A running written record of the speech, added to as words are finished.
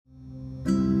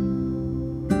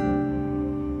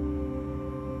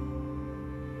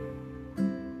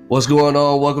What's going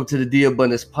on? Welcome to the D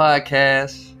Abundance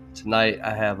Podcast. Tonight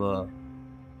I have a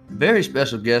very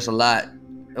special guest. I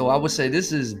would say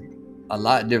this is a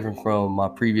lot different from my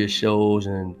previous shows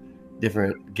and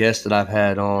different guests that I've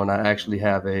had on. I actually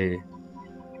have a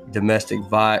domestic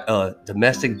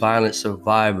violence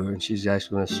survivor, and she's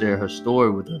actually going to share her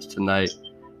story with us tonight.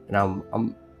 And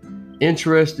I'm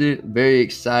interested, very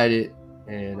excited,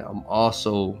 and I'm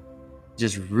also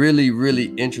just really, really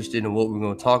interested in what we're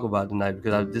going to talk about tonight,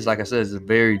 because like I said, it's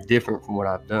very different from what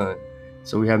I've done.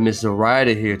 So we have Miss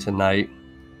Zoraida here tonight.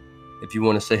 If you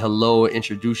want to say hello and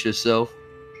introduce yourself.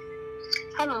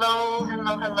 Hello.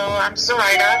 I'm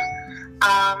Zoraida.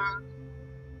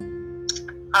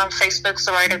 On Facebook,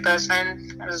 Zoraida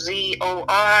Guzman, Zoraida Guzman.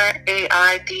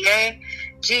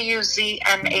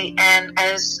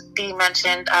 As Dee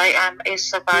mentioned, I am a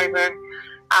survivor.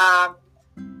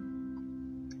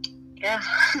 Yeah.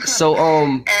 So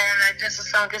and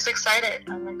I'm just excited.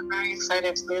 I'm very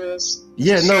excited to do this.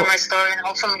 Share my story and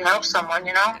hopefully help someone.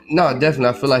 No, definitely.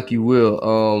 I feel like you will.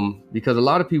 Because a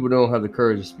lot of people don't have the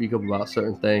courage to speak up about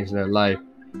certain things in their life.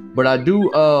 But I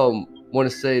do want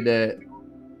to say that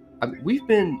we've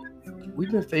been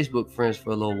Facebook friends for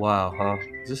a little while, huh?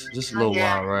 Just a little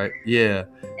while, right? Yeah.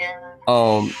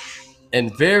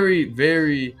 And very,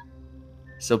 very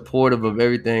supportive of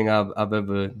everything I've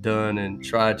ever done and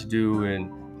tried to do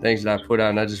and things that I put out,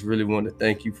 and I just really want to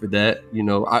thank you for that.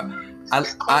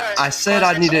 I said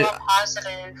I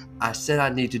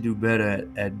need to do better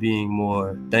at being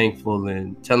more thankful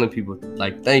and telling people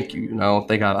like thank you. And I don't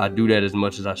think I do that as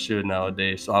much as I should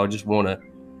nowadays. So I just want to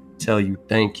tell you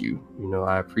thank you.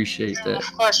 I appreciate that.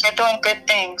 Of course, you're doing good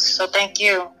things, so thank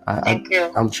you. Thank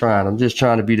you. I'm trying. I'm just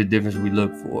trying to be the difference we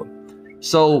look for.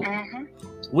 So.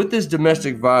 With this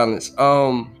domestic violence,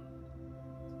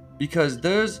 because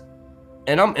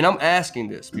and I'm asking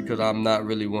this because I'm not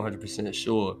really 100%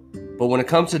 sure, but when it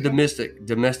comes to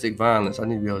domestic violence, I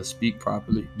need to be able to speak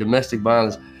properly. Domestic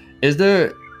violence, is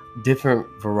there different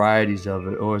varieties of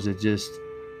it, or is it just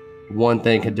one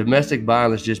thing? Can domestic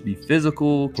violence just be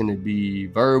physical? Can it be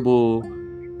verbal?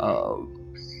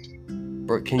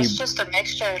 It's just a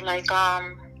mixture. It's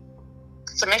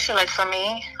a mixture. Like for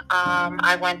me,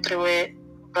 I went through it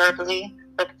verbally,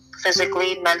 but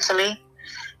physically, mentally,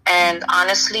 and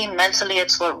honestly, mentally,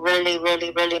 it's what really,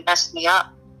 really, really messed me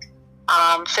up.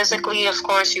 Physically, of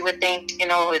course, you would think, it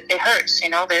hurts.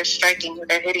 They're striking you,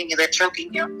 they're hitting you, they're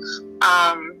choking you.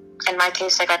 In my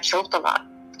case, I got choked a lot,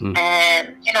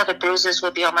 and the bruises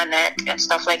would be on my neck and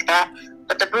stuff like that.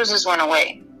 But the bruises went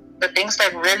away. The things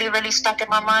that really, really stuck in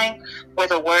my mind were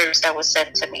the words that was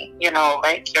said to me.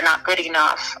 Like you're not good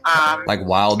enough. Like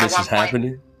while this is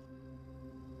happening.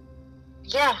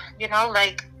 Yeah,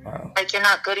 like you're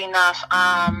not good enough,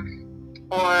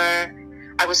 or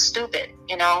I was stupid,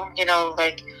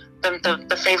 like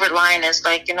the favorite line is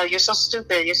like, you're so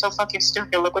stupid, you're so fucking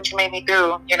stupid, look what you made me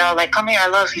do, like come here, I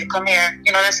love you, come here,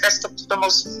 that's the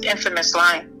most infamous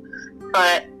line,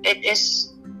 but it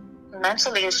is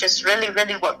mentally, it's just really,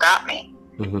 really what got me.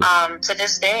 To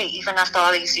this day, even after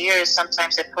all these years,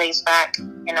 sometimes it plays back,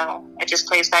 it just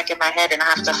plays back in my head and I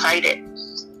have to fight it.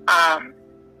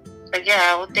 But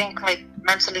yeah, I would think like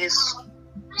mentally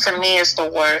to me is the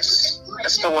worst.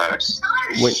 It's the worst.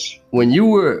 When you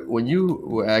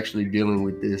were actually dealing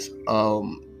with this,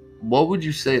 what would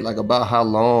you say, like, about how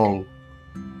long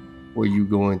were you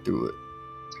going through it?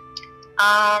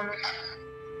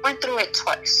 Went through it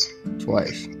twice.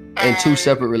 In two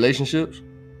separate relationships?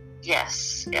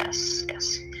 Yes.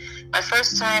 My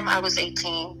first time I was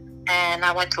 18 and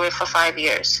I went through it for 5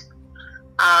 years.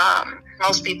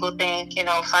 Most people think,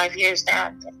 5 years,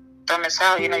 damn, dumb as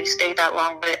hell, you stayed that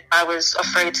long, but I was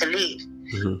afraid to leave.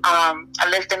 I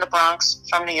lived in the Bronx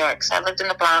from New York. So I lived in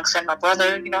the Bronx, and my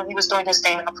brother, he was doing his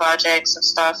thing in the projects and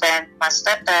stuff. And my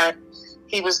stepdad,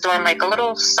 he was doing like a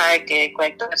little side gig,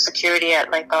 like doing security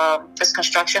at like this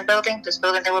construction building, this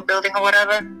building they were building or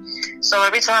whatever. So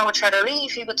every time I would try to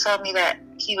leave, he would tell me that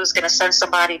he was going to send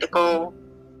somebody to go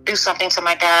do something to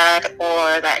my dad,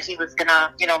 or that he was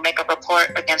gonna, make a report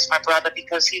against my brother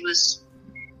because he was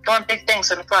doing big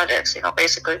things in the projects,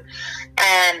 basically.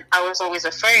 And I was always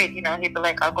afraid, he'd be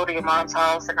like, I'll go to your mom's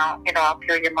house and I'll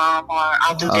kill your mom, or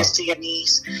I'll do this to your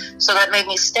niece. So that made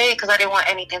me stay because I didn't want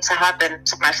anything to happen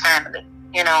to my family,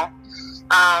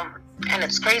 And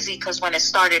it's crazy because when it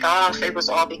started off, it was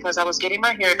all because I was getting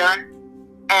my hair done,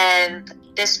 and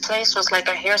this place was like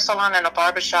a hair salon and a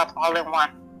barbershop all in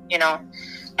one,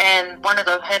 And one of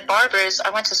the head barbers, I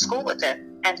went to school with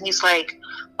him, and he's like,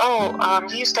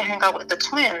 you used to hang out with the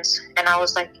twins. And I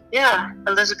was like, yeah,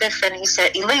 Elizabeth. And he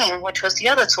said Elaine, which was the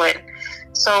other twin.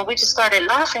 So we just started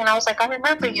laughing. And I was like, I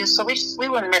remember you. So we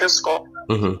were in middle school.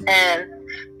 Mm-hmm. And,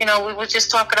 we were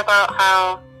just talking about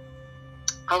how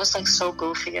I was like so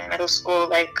goofy in middle school.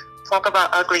 Like, talk about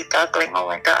ugly duckling. Oh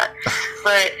my God.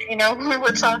 But, we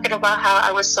were talking about how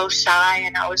I was so shy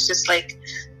and I was just like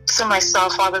to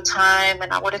myself all the time.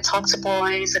 And I wouldn't talk to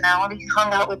boys. And I only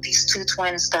hung out with these two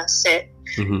twins. That's it.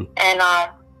 Mm-hmm. And,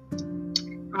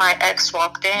 my ex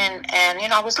walked in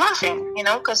and, I was laughing,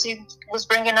 because he was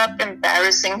bringing up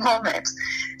embarrassing moments.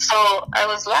 So I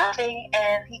was laughing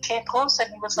and he came close and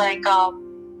he was like,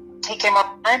 he came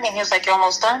up behind me and he was like, "You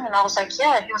almost done?" And I was like,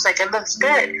 "Yeah." He was like, "It looks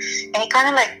good." And he kind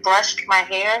of like brushed my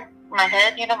head, my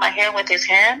hair with his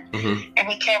hand. Mm-hmm. And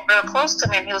he came real close to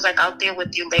me and he was like, "I'll deal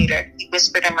with you later." He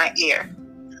whispered in my ear.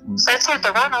 So I turned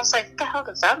around. I was like, "What the hell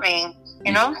does that mean?"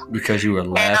 Because you were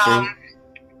laughing? And,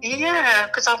 yeah,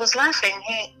 because I was laughing.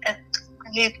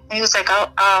 He was like,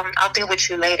 I'll deal with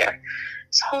you later.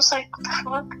 So I was like, what the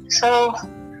fuck? So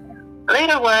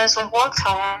later we walked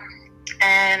home,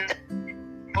 and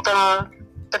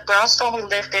the brownstone we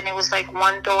lived in, it was like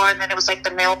one door, and then it was like the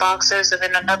mailboxes, and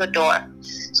then another door.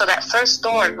 So that first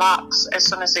door locks as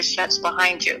soon as it shuts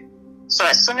behind you. So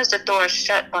as soon as the door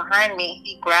shut behind me,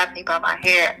 he grabbed me by my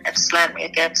hair and slammed my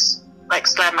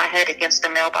head against the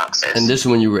mailboxes. And this is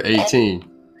when you were 18?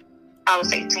 I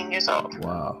was 18 years old.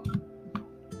 Wow.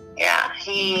 Yeah,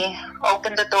 he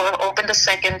opened the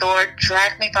second door,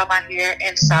 dragged me by my hair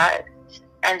inside,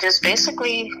 and just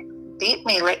basically beat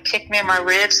me, like kicked me in my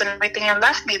ribs and everything, and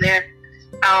left me there.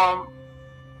 I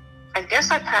guess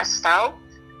I passed out.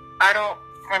 I don't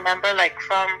remember, like,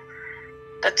 from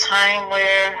the time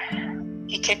where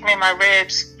he kicked me in my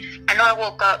ribs. I know I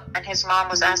woke up and his mom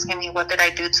was asking me, what did I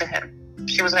do to him?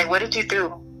 She was like, what did you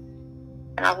do?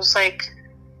 And I was like,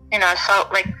 I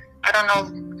felt like, I don't know,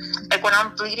 like when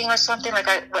I'm bleeding or something, like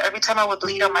every time I would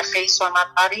bleed on my face or on my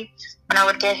body, when I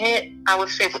would get hit, I would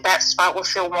feel that spot would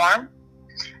feel warm.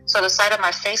 So the side of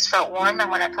my face felt warm,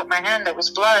 and when I put my hand, there was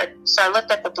blood. So I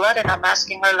looked at the blood and I'm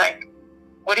asking her, like,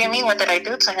 what do you mean? What did I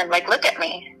do to him? Like, look at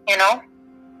me,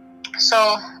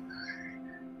 So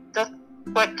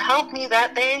what helped me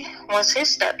that day was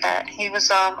his stepdad. He was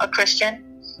a Christian.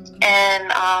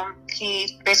 And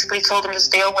he basically told him to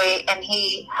stay away, and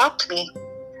he helped me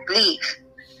leave.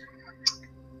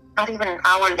 Not even an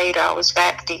hour later, I was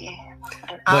back there.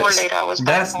 An hour later, I was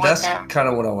back with him. That's kind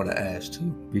of what I want to ask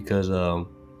too, because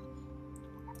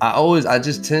I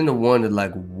just tend to wonder,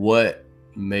 like, what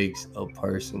makes a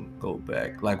person go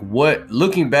back? Like, what,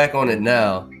 looking back on it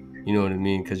now, you know what I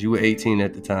mean? Because you were 18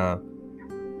 at the time.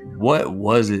 What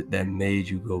was it that made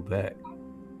you go back?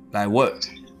 Like, what,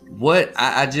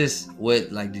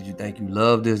 did you think you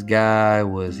loved this guy?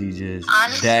 Was he just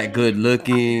that good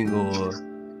looking, or?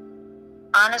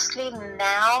 Honestly,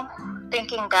 now,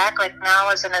 thinking back, like now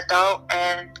as an adult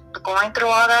and going through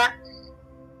all that,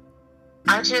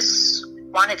 I just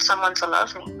wanted someone to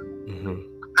love me. Mm-hmm.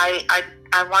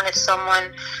 I wanted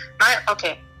someone,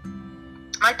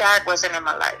 my dad wasn't in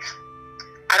my life.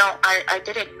 I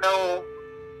didn't know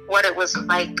what it was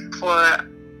like for,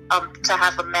 to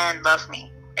have a man love me.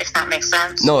 If that makes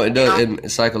sense. No, it does. It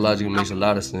psychologically makes a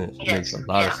lot of sense. It makes a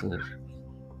lot of sense.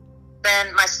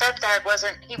 Then my stepdad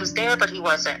wasn't. He was there, but he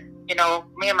wasn't.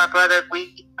 Me and my brother,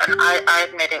 I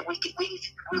admit it.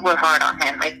 We were hard on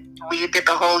him. Like, we did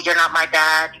the whole "you're not my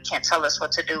dad, you can't tell us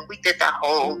what to do." We did that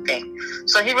whole thing.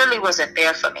 So he really wasn't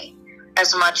there for me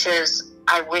as much as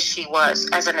I wish he was.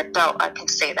 As an adult, I can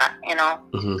say that.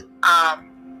 Mm-hmm.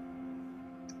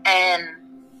 And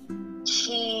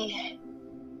he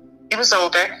was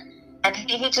older, and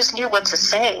he just knew what to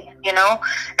say, And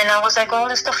I was like, oh,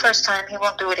 it's the first time, he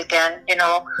won't do it again,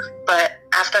 But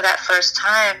after that first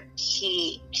time,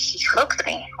 he hooked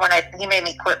me he made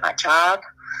me quit my job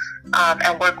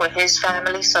and work with his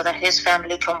family so that his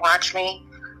family can watch me.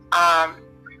 I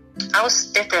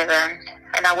was thicker then,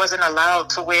 and I wasn't allowed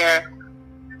to wear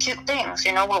cute things,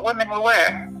 what women will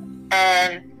wear.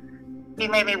 And he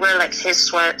made me wear like his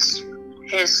sweats,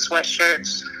 his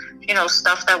sweatshirts,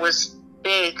 stuff that was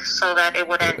big so that it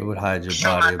would hide your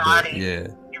show body. My body. Yeah.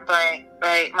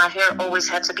 Right. My hair always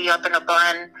had to be up in a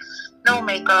bun, no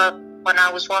makeup. When I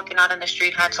was walking out in the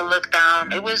street, had to look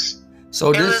down. It was.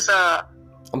 So this.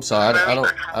 I'm sorry.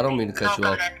 I don't mean to cut you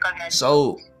off. Go ahead.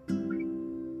 So,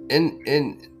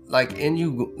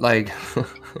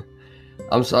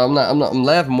 I'm sorry. I'm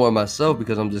laughing more at myself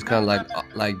because I'm just kind of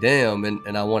like damn,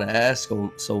 and I want to ask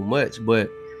so much, but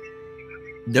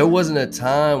there wasn't a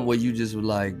time where you just were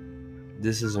like,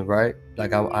 this isn't right.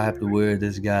 Like, I have to wear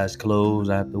this guy's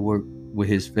clothes. I have to work with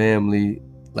his family.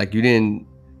 Like, it didn't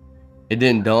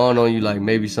dawn on you like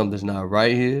maybe something's not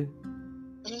right here?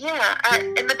 Yeah,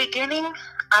 in the beginning,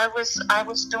 I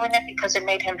was doing it because it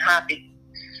made him happy.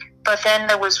 But then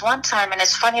there was one time, and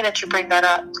it's funny that you bring that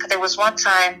up, because there was one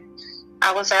time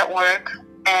I was at work,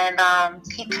 and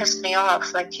he pissed me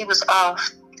off. Like, he was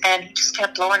off, and he just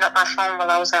kept blowing up my phone while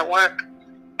I was at work,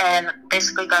 and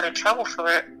basically got in trouble for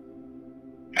it.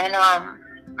 And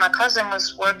my cousin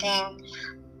was working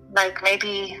like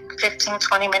maybe 15,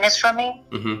 20 minutes from me.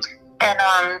 Mm-hmm.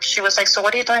 And she was like, so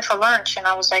what are you doing for lunch? And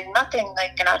I was like, nothing.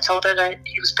 Like, and I told her that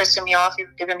he was pissing me off, he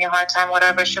was giving me a hard time,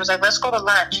 whatever. She was like, let's go to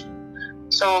lunch.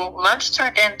 So lunch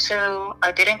turned into,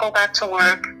 I didn't go back to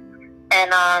work,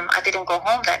 and I didn't go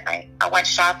home that night. I went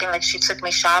shopping. Like, she took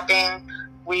me shopping.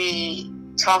 We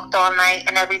talked all night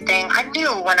and everything. I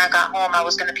knew when I got home I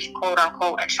was going to be quote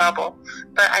unquote in trouble,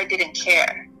 but I didn't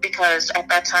care because at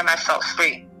that time I felt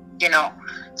free, you know.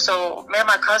 So me and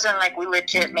my cousin, like, we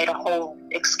legit made a whole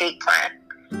escape plan,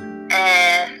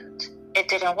 and it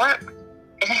didn't work.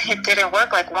 It didn't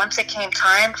work. Like, once it came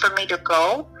time for me to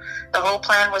go, the whole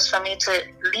plan was for me to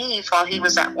leave while he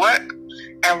was at work.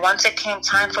 And once it came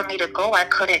time for me to go, I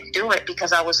couldn't do it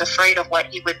because I was afraid of what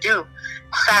he would do.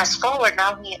 Fast forward,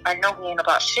 now I know he ain't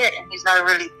about shit, and he's not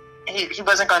really, he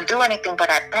wasn't going to do anything. But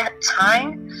at that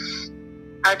time,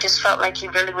 I just felt like he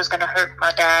really was going to hurt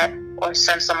my dad or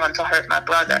send someone to hurt my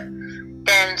brother.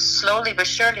 Then slowly but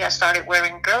surely, I started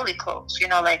wearing girly clothes, you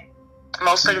know, like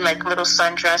mostly like little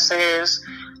sundresses.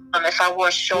 If I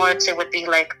wore shorts, it would be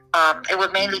like, it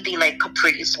would mainly be like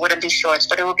capris. It wouldn't be shorts,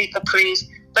 but it would be capris.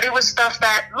 But it was stuff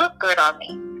that looked good on me.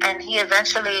 And he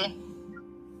eventually,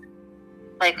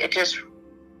 like, he just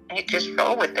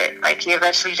rolled with it. Like, he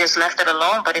eventually just left it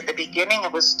alone. But at the beginning,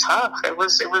 it was tough. It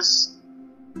was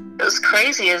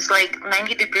crazy. It's like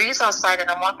 90 degrees outside, and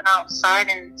I'm walking outside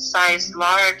in size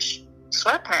large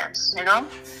sweatpants, you know?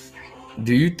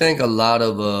 Do you think a lot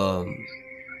of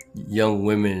young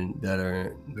women that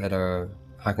are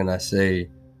how can I say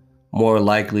more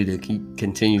likely to keep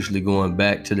continuously going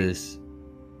back to this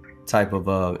type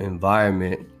of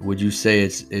environment, would you say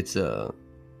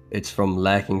it's from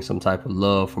lacking some type of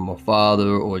love from a father,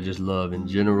 or just love in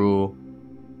general,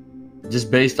 just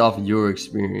based off of your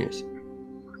experience?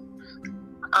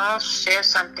 I'll share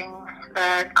something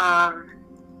that I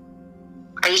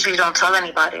usually don't tell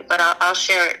anybody, but I'll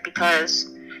share it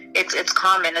because it's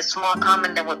common. It's more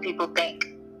common than what people think.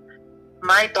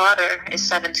 My daughter is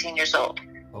 17 years old.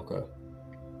 Okay.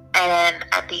 And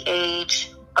at the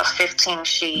age of 15,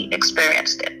 she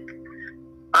experienced it.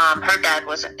 Her dad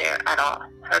wasn't there at all.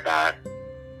 Her dad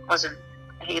wasn't,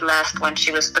 he left when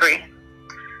she was 3.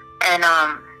 And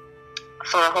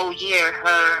for a whole year,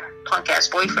 her punk-ass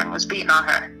boyfriend was beating on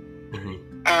her.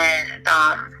 Mm-hmm. And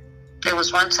there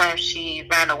was one time she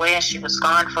ran away, and she was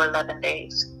gone for 11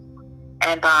 days.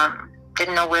 And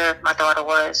didn't know where my daughter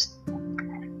was.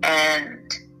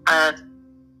 And I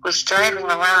was driving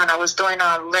around. I was doing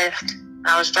a Lyft.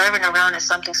 I was driving around, and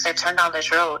something said, turn down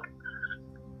this road.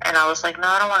 And I was like, no,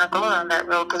 I don't want to go down that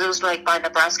road, because it was like by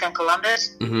Nebraska and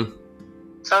Columbus. Mm-hmm.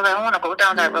 So I was like, I don't want to go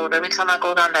down that road. Every time I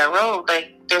go down that road,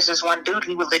 like, there's this one dude,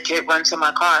 he would legit run to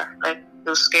my car. Like, it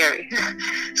was scary.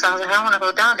 So I was like, I don't want to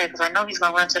go down there, because I know he's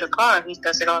going to run to the car. He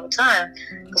does it all the time.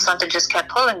 But something just kept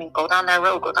pulling me, go down that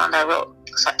road, go down that road.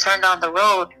 So I turned down the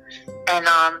road, and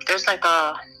there's like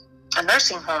a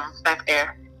nursing home back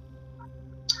there.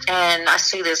 And I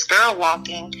see this girl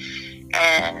walking,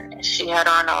 and she had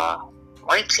on a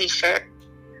white t-shirt,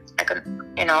 like it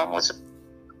was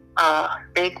a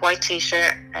big white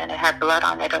t-shirt, and it had blood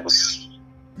on it. It was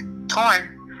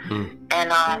torn. And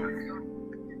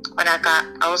when I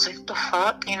was like, the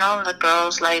fuck, you know, the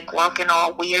girl's like walking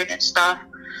all weird and stuff.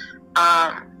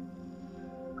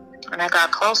 When I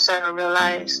got closer, I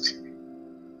realized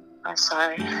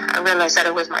that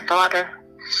it was my daughter.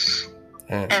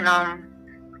 And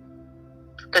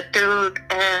the dude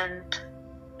and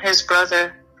his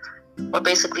brother were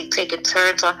basically taking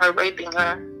turns on her, raping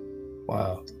her.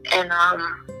 Wow. And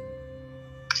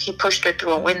he pushed her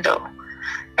through a window,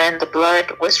 and the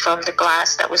blood was from the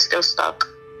glass that was still stuck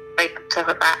right to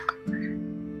her back.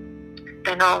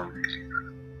 And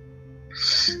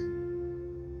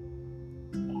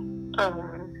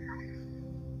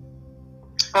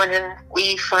when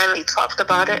we finally talked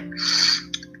about it,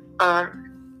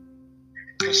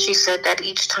 she said that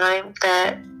each time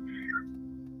that,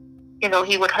 you know,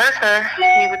 he would hurt her,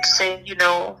 he would say, you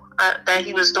know, that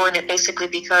he was doing it basically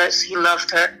because he loved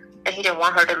her and he didn't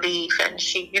want her to leave. And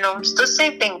she, you know, it's the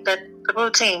same thing, that the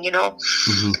routine, you know.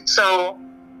 Mm-hmm. So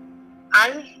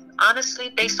I honestly,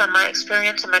 based on my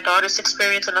experience and my daughter's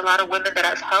experience and a lot of women that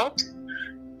I've helped,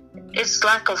 it's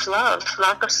lack of love,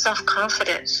 lack of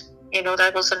self-confidence.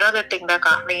 That was another thing that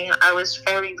got me. I was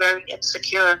very, very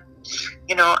insecure.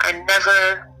 I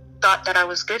never thought that I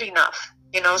was good enough.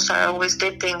 So I always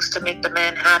did things to make the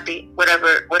man happy,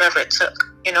 whatever it took.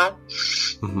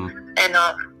 Mm-hmm. And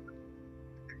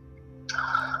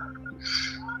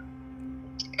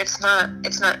it's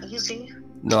not easy.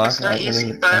 No, I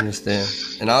understand.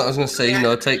 And I was gonna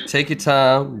say, take your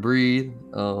time, breathe.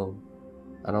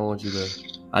 I don't want you to.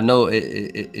 I know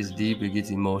it's deep, it gets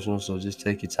emotional, so just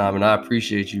take your time. And I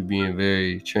appreciate you being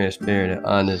very transparent and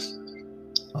honest.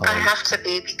 I have to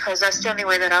be, because that's the only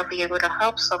way that I'll be able to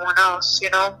help someone else.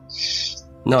 No,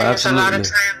 There's absolutely. a lot of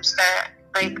times that,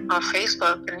 like on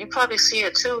Facebook, and you probably see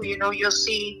it too. You'll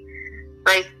see,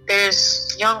 like,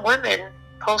 there's young women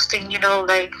posting,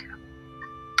 like,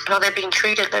 how they're being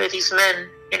treated by these men.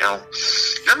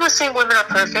 I'm not saying women are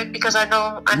perfect, because I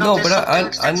know. No, but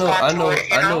I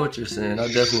know what you're saying. I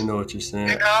definitely know what you're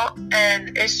saying.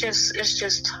 And it's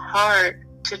just hard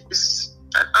to just.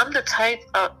 I'm the type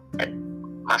of,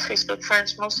 my Facebook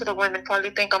friends, most of the women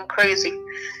probably think I'm crazy,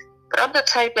 but I'm the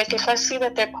type, like, if I see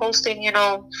that they're posting,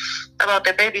 about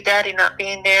their baby daddy not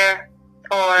being there,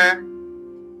 or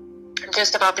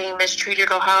just about being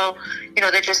mistreated, or how,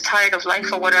 they're just tired of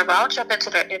life or whatever, I'll jump into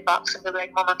their inbox and be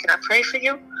like, Mama, can I pray for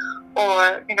you?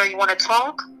 Or, you want to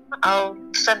talk? I'll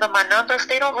send them my number. If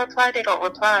they don't reply, they don't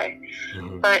reply.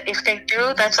 Mm-hmm. But if they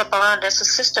do, that's a bond, that's a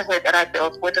sisterhood that I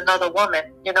built with another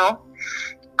woman,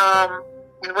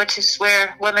 which is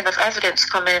where Women of Evidence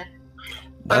come in.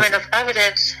 Women of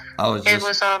Evidence. I was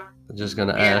just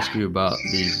gonna ask you about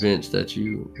the events that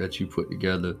you put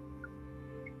together.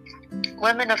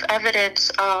 Women of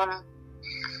Evidence. I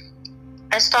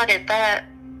started that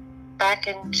back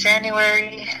in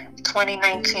January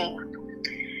 2019,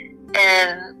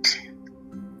 and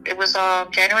it was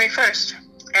January 1st.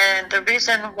 And the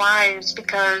reason why is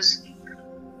because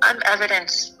I'm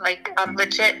evidence, like, I'm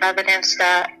legit evidence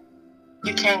that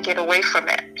you can't get away from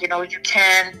it. You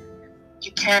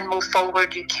can move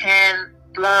forward. You can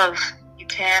love. You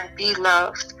can be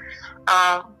loved.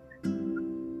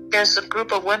 There's a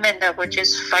group of women that were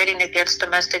just fighting against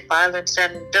domestic violence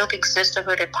and building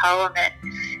sisterhood empowerment.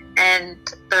 And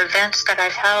the events that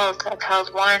I've held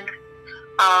one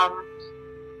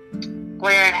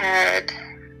where I had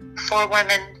 4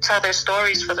 women tell their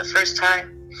stories for the first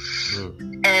time.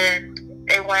 Mm. And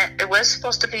it was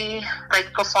supposed to be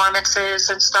like performances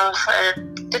and stuff,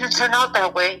 and it didn't turn out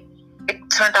that way. It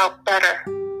turned out better.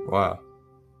 Wow.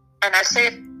 And I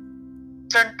say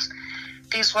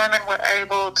these women were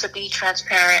able to be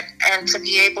transparent and to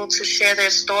be able to share their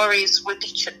stories with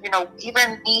each,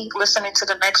 even me listening to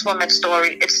the next woman's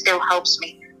story, it still helps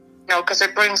me, because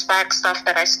it brings back stuff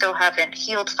that I still haven't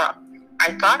healed from.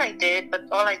 I thought I did, but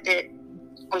all I did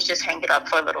was just hang it up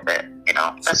for a little bit,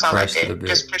 that's all I did.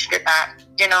 Just pushed it back,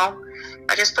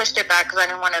 I just pushed it back because I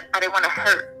didn't want to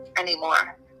hurt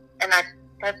anymore. And that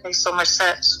makes so much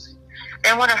sense. I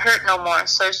didn't want to hurt no more.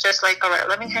 So it's just like, all right,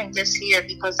 let me hang this here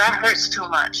because that hurts too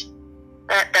much.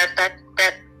 That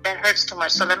hurts too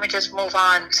much. So let me just move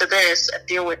on to this and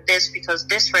deal with this, because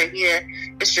this right here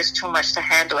is just too much to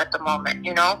handle at the moment,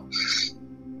 And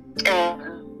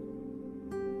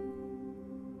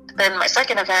then my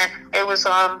second event, it was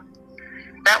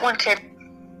that one came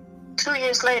 2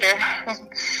 years later.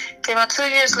 Came out 2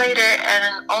 years later,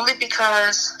 and only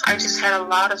because I just had a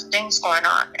lot of things going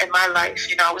on in my life.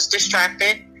 I was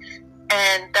distracted,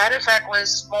 and that event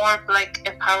was more like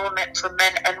empowerment for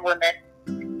men and women,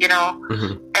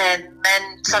 mm-hmm. and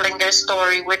men telling their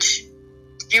story, which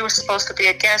you were supposed to be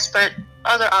a guest, but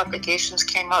other obligations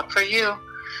came up for you.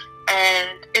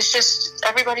 And it's just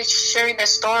everybody sharing their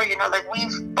story, like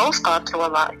we've both gone through a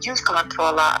lot. You've gone through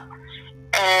a lot.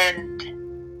 And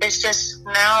it's just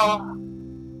now,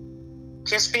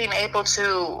 just being able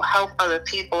to help other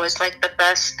people is like the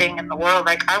best thing in the world.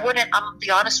 Like I'm gonna be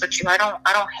honest with you, I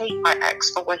don't hate my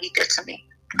ex for what he did to me.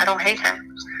 I don't hate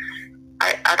him.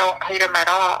 I don't hate him at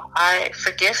all. I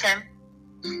forgive him.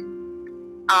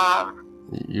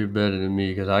 You're better than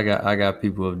me, because I got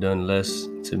people who have done less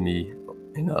to me.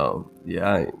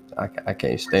 I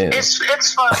can't stand it. It's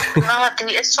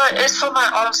for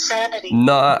my own sanity.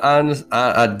 No,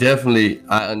 I definitely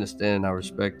understand. I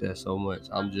respect that so much.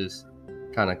 I'm just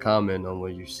kind of commenting on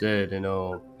what you said, and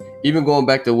even going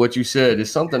back to what you said, it's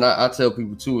something I tell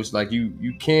people too. It's like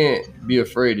you can't be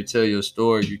afraid to tell your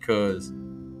story, because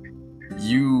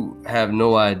you have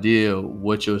no idea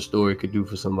what your story could do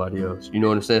for somebody else. You know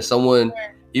what I'm saying? Someone,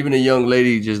 even a young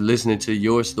lady, just listening to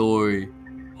your story,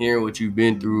 hearing what you've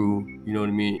been through, you know what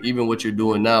I mean? Even what you're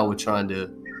doing now with trying to,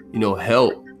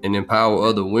 help and empower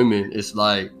other women. It's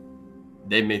like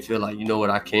they may feel like, you know what,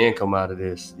 I can come out of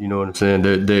this. You know what I'm saying?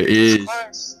 There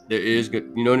is good.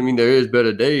 You know what I mean? There is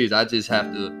better days. I just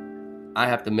have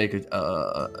to make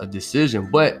a decision.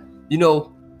 But you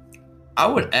know, I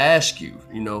would ask you,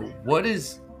 you know, what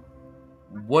is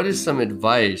some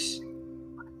advice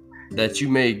that you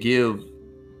may give,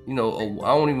 you know,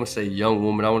 I don't even say young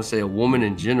woman, I want to say a woman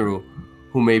in general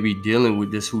who may be dealing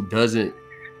with this, who doesn't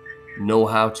know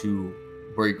how to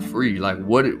break free? Like,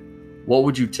 what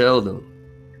would you tell them?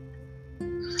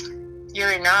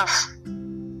 You're enough.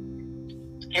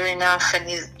 You're enough, and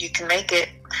you can make it.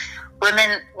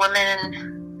 Women,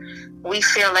 we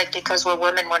feel like because we're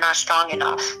women, we're not strong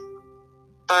enough.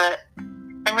 But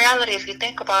in reality, if you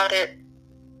think about it,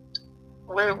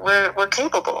 we're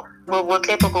capable. We're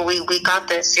capable. We got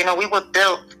this. You know, we were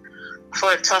built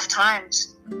for tough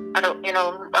times. You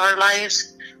know, our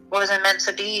lives wasn't meant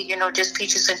to be, you know, just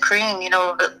peaches and cream. You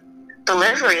know, the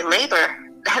delivery, labor,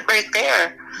 that right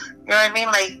there. You know what I mean?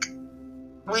 Like,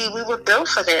 we were built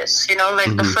for this. You know,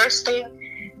 like the first thing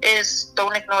is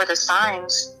don't ignore the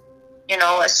signs. You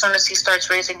know, as soon as he starts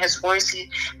raising his voice, he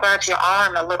grabs your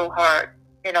arm a little hard.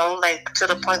 You know, like to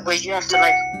the point where you have to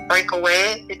like break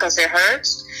away because it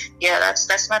hurts. Yeah,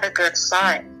 that's not a good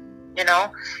sign. You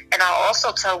know, and I'll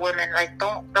also tell women, like,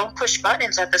 don't push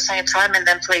buttons at the same time and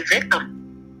then play victim.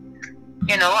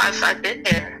 You know, I've been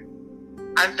there.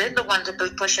 I've been the one to be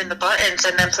pushing the buttons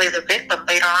and then play the victim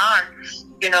later on.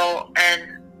 You know,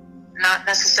 and not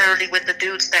necessarily with the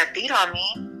dudes that beat on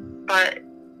me, but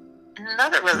in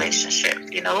another relationship.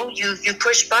 You know, you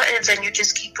push buttons and you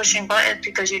just keep pushing buttons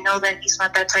because you know that he's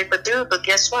not that type of dude. But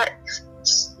guess what?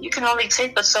 You can only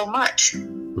take but so much.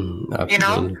 You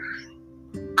know,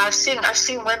 I've seen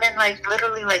women like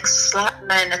literally like slap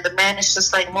men, and the man is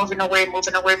just like moving away. And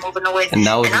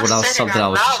that was something I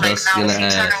was just like, gonna ask. If he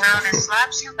turn around and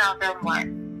slaps you, now then what?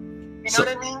 You know what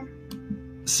I mean?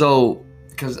 So,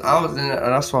 because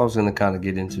that's what I was gonna kind of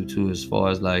get into too, as far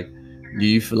as like, do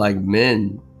you feel like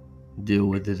men deal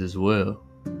with it as well?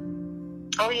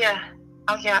 Oh yeah.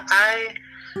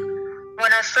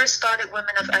 When I first started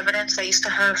Women of Evidence, I used to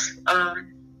have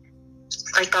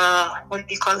like a, what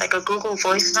do you call it, like a Google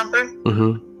Voice number,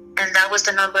 and that was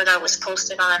the number that was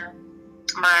posted on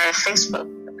my Facebook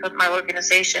of my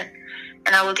organization,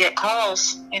 and I would get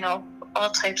calls, you know, all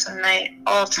types of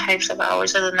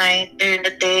hours of the night, during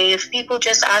the day, of people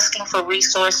just asking for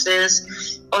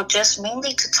resources or just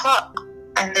mainly to talk.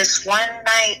 And this one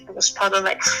night, it was probably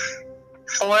like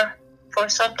four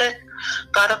something,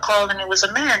 got a call, and it was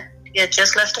a man. He had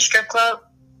just left the strip club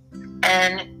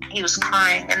and he was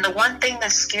crying. And the one thing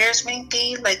that scares me,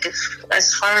 D, like, if,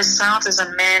 as far as sounds, is a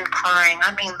man crying.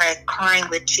 I mean, like, crying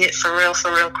legit, for real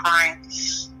crying.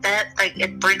 That, like,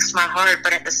 it breaks my heart,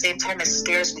 but at the same time, it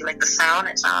scares me. Like, the sound,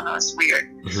 I don't know, it's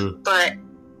weird. But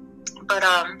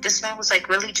this man was, like,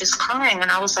 really just crying.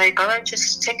 And I was like, all right,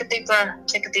 just take a deep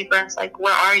breath. Like,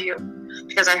 where are you?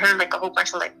 Because I heard, like, a whole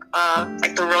bunch of,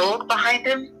 like the road behind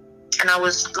him. And I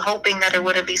was hoping that it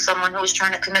wouldn't be someone who was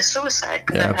trying to commit suicide.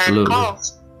 Because I've had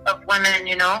calls of women,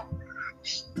 you know.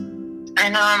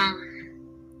 And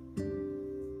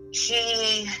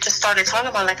he just started talking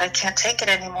about, like, I can't take it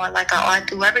anymore. Like, I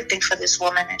do everything for this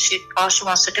woman, and all she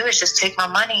wants to do is just take my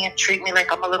money and treat me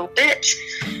like I'm a little bitch.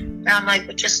 And I'm like,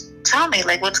 but just tell me,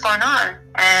 like, what's going on?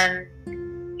 And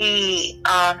he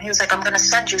was like, I'm gonna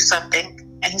send you something.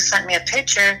 And he sent me a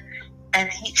picture, and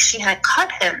she had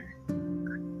cut him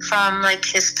from, like,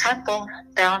 his temple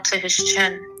down to his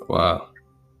chin. Wow.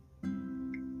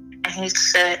 And he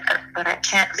said, but I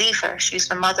can't leave her. She's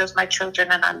the mother of my children,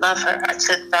 and I love her. I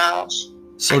took vows.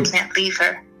 So I can't leave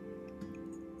her.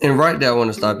 And right there, I want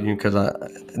to stop you, because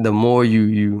the more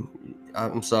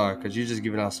I'm sorry, because you're just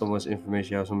giving out so much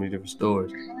information. You have so many different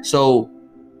stories. So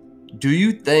do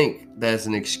you think that's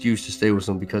an excuse to stay with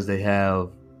someone because they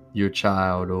have your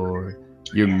child, or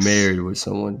you're married with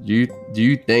someone? Do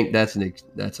you think that's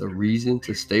a reason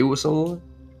to stay with someone?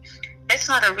 It's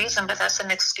not a reason, but that's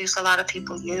an excuse a lot of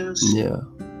people use. Yeah,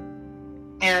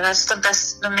 that's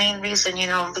the main reason, you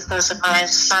know, because of my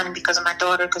son, because of my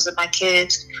daughter, because of my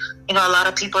kids. You know, a lot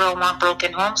of people don't want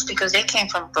broken homes because they came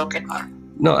from a broken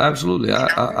home. No, absolutely.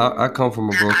 I come from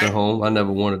a broken home. I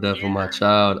never wanted that for my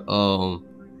child.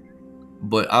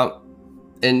 But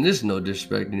and this is no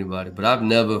disrespect to anybody, but I've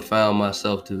never found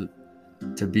myself to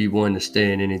be one to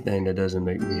stay in anything that doesn't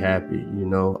make me happy. You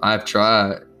know, I've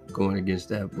tried going against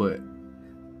that, but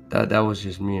that was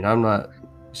just me, and I'm not.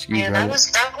 That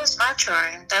was my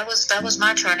trying. That was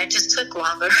my trying. It just took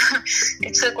longer.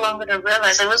 It took longer to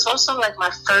realize. It was also like my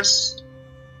first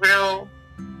real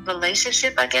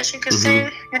relationship, I guess you could say.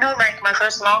 You know, like my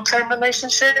first long-term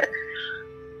relationship.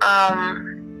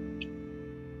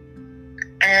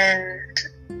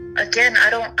 And again,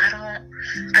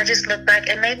 I just look back.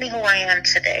 It made me who I am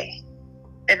today.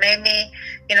 It made me,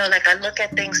 like I look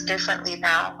at things differently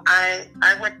now. I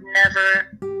would never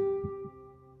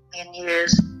in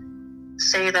years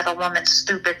say that a woman's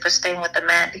stupid for staying with a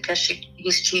man because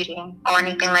he's cheating or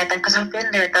anything like that, because I've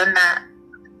been there, done that.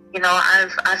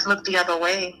 I've looked the other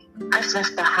way. I've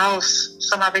left the house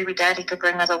so my baby daddy could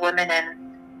bring other women in.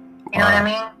 You know what I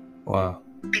mean? Wow.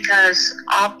 Because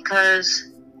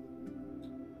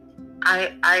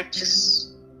I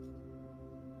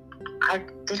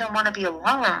didn't want to be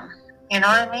alone. You know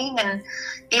what I mean? And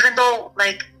even though,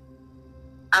 like,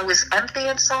 I was empty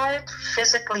inside,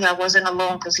 physically I wasn't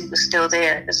alone because he was still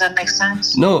there. Does that make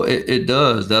sense? No, it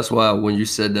does. That's why when you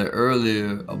said that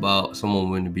earlier about someone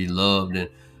wanting to be loved, and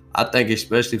I think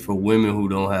especially for women who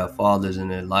don't have fathers in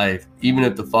their life, even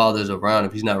if the father's around,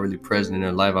 if he's not really present in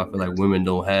their life, I feel like women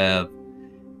don't have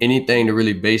anything to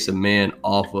really base a man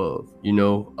off of,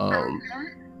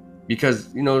 because,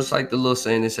 it's like the little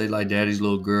saying they say, like, daddy's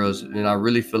little girls. And I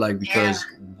really feel like because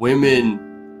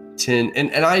women tend,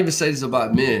 and I even say this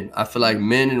about men, I feel like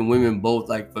men and women both,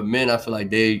 like for men, I feel like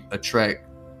they attract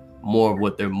more of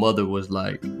what their mother was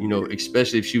like,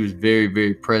 especially if she was very,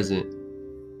 very present,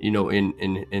 in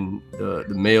the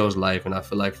male's life. And I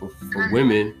feel like for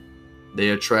women, they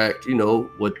attract,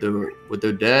 what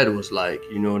their dad was like,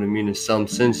 you know what I mean, in some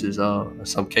senses, in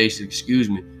some cases, excuse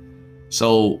me.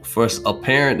 So for a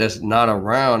parent that's not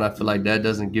around, I feel like that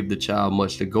doesn't give the child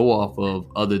much to go off of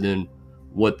other than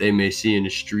what they may see in the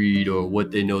street or what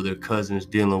they know their cousin's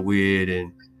dealing with.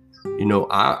 And, even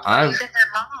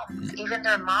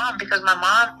their mom, because my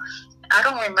mom, I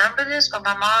don't remember this, but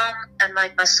my mom and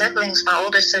like my siblings, my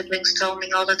older siblings, told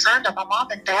me all the time that my mom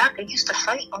and dad, they used to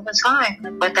fight all the time.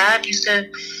 Like my dad used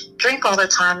to drink all the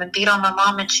time and beat on my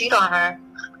mom and cheat on her.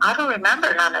 I don't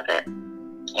remember none of it,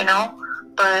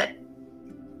 but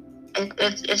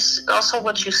it's also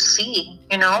what you see,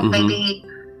 Mm-hmm.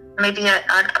 Maybe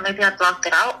I blocked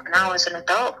it out now as an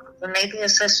adult, but maybe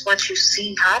it's just what you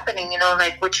see happening,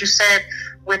 like what you said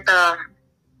with the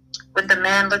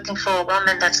man looking for a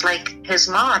woman that's like his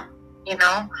mom,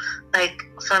 like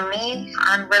for me,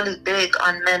 I'm really big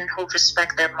on men who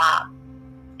respect their mom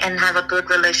and have a good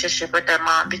relationship with their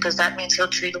mom, because that means he'll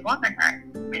treat a woman right,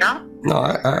 No,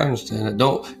 I understand that.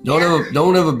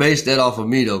 Don't ever base that off of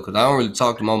me though, because I don't really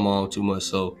talk to my mom too much.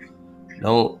 So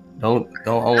don't. I'm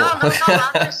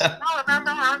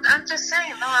just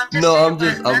saying.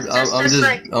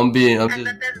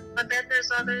 But then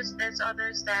there's others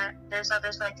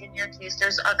like in your case.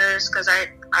 There's others, because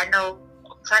I know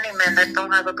plenty of men that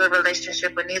don't have a good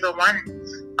relationship with neither one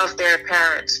of their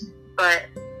parents, but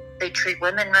they treat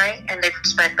women right and they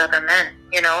respect other men.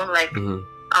 Like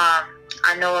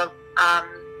I know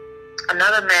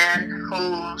another man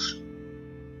who's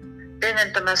been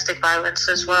in domestic violence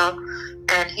as well,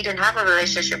 and he didn't have a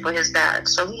relationship with his dad,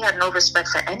 so he had no respect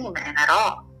for any man at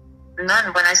all.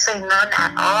 None. When I say none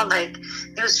at all, like,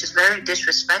 he was just very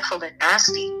disrespectful and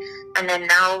nasty. And then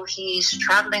now he's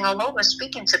traveling all over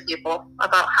speaking to people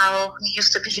about how he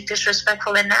used to be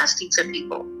disrespectful and nasty to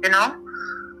people,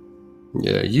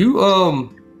 Yeah, you,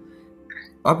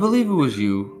 I believe it was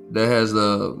you that has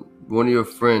one of your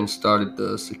friends started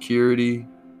the security.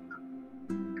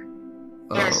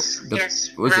 Yes.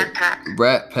 Rat Pack,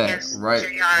 yes, right?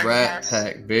 JR, Rat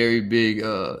Pack, very big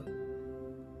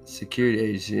security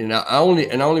agency, and I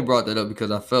only brought that up because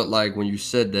I felt like when you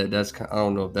said that, I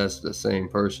don't know if that's the same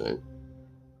person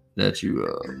that you.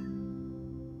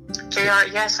 JR,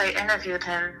 yes, I interviewed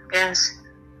him. Yes,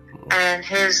 and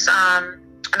his and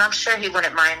I'm sure he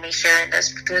wouldn't mind me sharing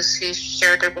this because he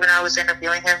shared it when I was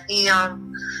interviewing him.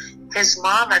 His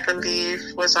mom, I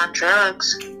believe, was on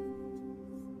drugs.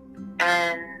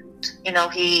 And,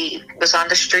 he was on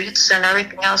the streets and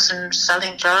everything else and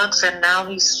selling drugs, and now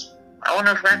he's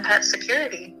owner of Rat Pack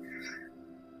Security.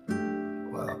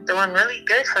 Wow. Doing really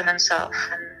good for himself.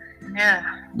 And, yeah.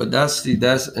 But that's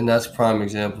prime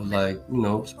example. Like,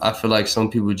 I feel like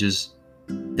some people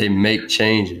they make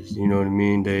changes. You know what I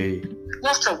mean? You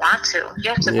have to want to. You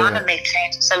have to want to make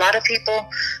changes. A lot of people,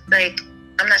 like,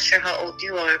 I'm not sure how old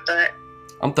you are, but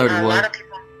I'm 31. A lot of people.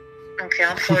 Okay,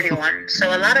 I'm 41.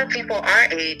 So a lot of people our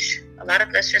age,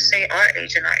 let's just say our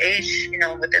age and our age,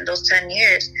 within those 10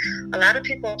 years, a lot of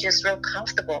people just real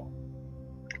comfortable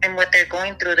in what they're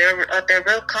going through. They're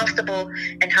real comfortable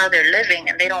in how they're living,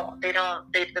 and they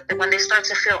when they start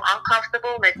to feel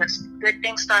uncomfortable, like when good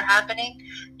things start happening,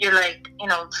 you're like,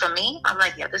 for me, I'm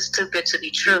like, yeah, this is too good to be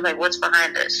true. Like, what's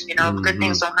behind this? Good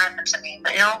things don't happen to me,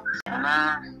 but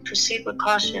proceed with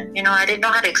caution. I didn't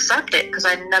know how to accept it because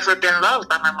I'd never been loved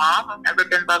by my mom. I've never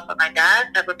been loved by my dad.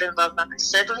 Never been loved by my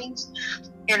siblings.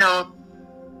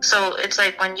 So it's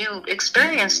like when you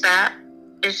experience that,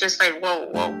 it's just like, whoa,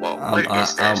 what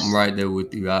is this? I'm right there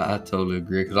with you. I totally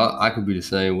agree, because I could be the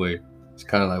same way. It's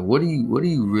kind of like, what are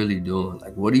you really doing?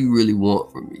 Like, what do you really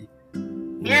want from me? You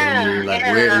know what I mean?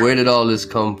 Like, where did all this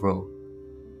come from?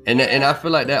 And I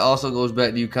feel like that also goes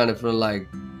back to you kind of feeling like,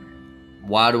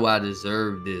 why do I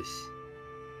deserve this?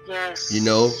 Yes.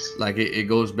 Like it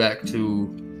goes back to,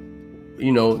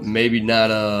 maybe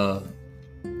not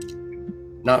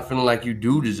feeling like you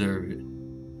do deserve it.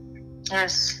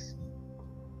 Yes.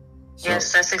 So,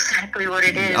 yes, that's exactly what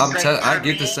it is. I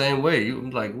get the same way. I'm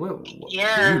like, what?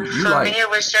 Yeah, for me it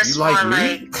was just more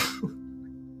like,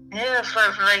 yeah, for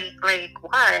like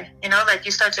why? Like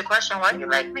you start to question, why do you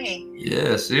like me?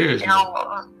 Yeah, seriously.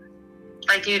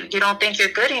 Like you don't think you're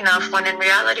good enough when in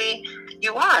reality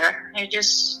you are. You're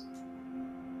just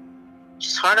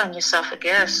hard on yourself, I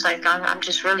guess. Like I'm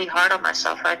just really hard on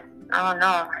myself. I don't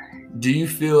know. Do you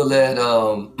feel that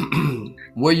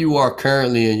where you are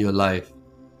currently in your life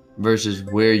versus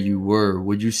where you were,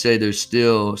 would you say there's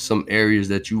still some areas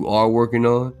that you are working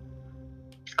on?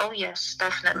 Oh yes,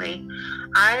 definitely.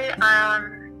 My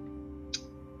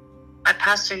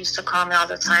pastor used to call me all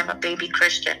the time a baby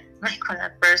Christian, like when I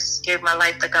first gave my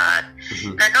life to God.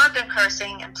 Mm-hmm. And I know I've been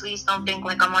cursing, and please don't think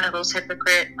like I'm one of those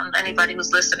hypocrite. Anybody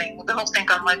who's listening, don't think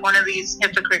I'm like one of these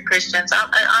hypocrite Christians.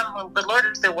 The Lord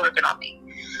is still working on me.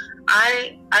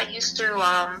 I used to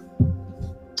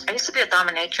be a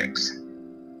dominatrix.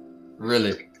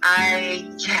 Really?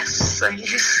 Yes.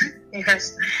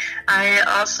 I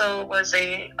also was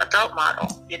a adult model.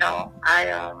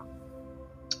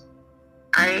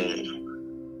 I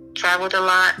traveled a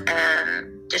lot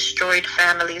and destroyed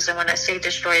families. And when I say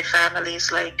destroyed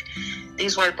families, like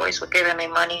these white boys were giving me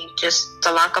money just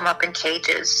to lock them up in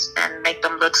cages and make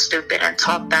them look stupid and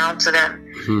talk down to them.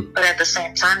 Mm-hmm. But at the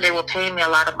same time, they were paying me a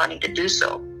lot of money to do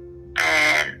so.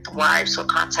 And wives were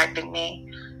contacting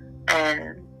me,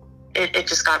 and it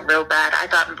just got real bad. I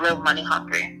got real money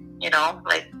hungry,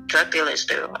 like drug dealers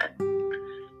do and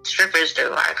strippers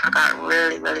do. I got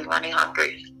really, really money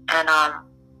hungry. And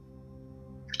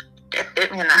it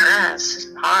bit me in the ass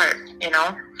hard,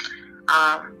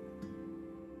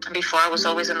 Before I was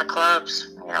always in the clubs,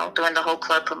 doing the whole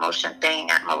club promotion thing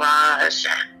at Mirage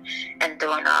and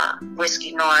doing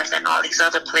Whiskey North and all these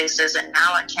other places. And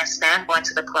now I can't stand going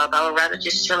to the club. I would rather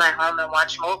just chill at home and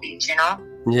watch movies,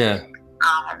 Yeah.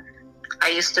 I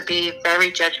used to be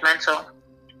very judgmental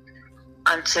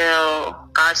until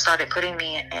God started putting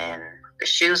me in the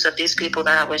shoes of these people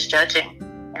that I was judging.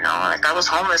 Like I was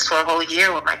homeless for a whole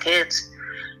year with my kids,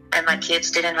 and my kids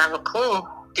didn't have a clue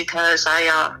because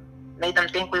I made them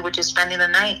think we were just spending the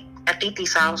night at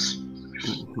Titi's house,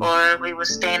 mm-hmm. or we were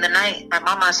staying the night at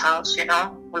Mama's house.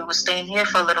 We were staying here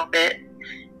for a little bit,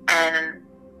 and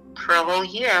for a whole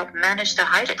year I managed to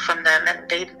hide it from them, and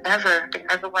they never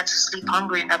went to sleep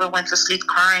hungry, never went to sleep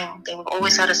crying. They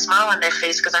always had a smile on their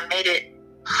face because I made it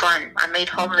fun. I made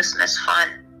homelessness fun.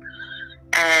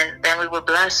 And then we were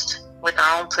blessed with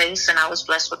our own place, and I was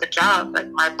blessed with a job. Like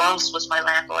my boss was my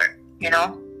landlord,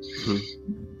 Mm-hmm.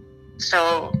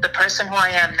 So the person who I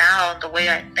am now, the way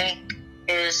I think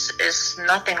is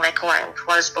nothing like who I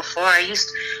was before. I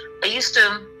used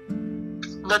to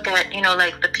look at,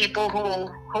 like the people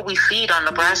who we feed on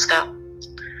Nebraska.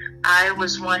 I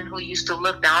was one who used to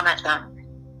look down at them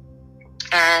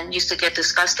and used to get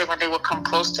disgusted when they would come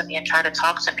close to me and try to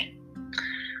talk to me.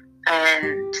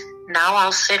 And now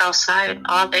I'll sit outside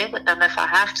all day with them if I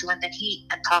have to in the heat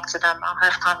and talk to them. I'll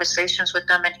have conversations with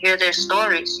them and hear their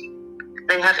stories.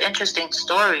 They have interesting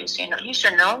stories. You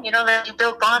should know, that you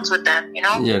build bonds with them,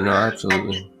 Yeah, no,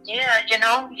 absolutely. And,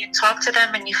 you talk to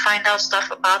them and you find out stuff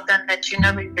about them that you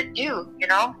never even knew,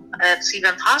 that's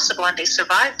even possible, and they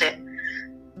survived it.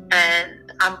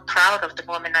 And I'm proud of the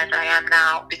woman that I am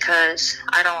now because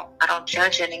I don't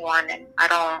judge anyone, and I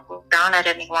don't look down at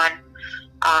anyone.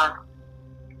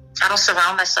 I don't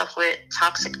surround myself with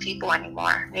toxic people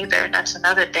anymore either. That's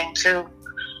another thing too.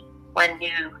 When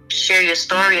you share your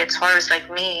story, it's hard.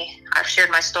 Like me, I've shared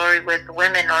my story with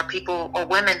women or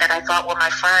women that I thought were my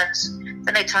friends.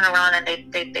 Then they turn around and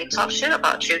they talk shit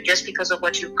about you just because of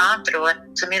what you've gone through.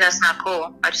 And to me, that's not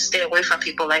cool. I just stay away from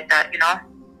people like that,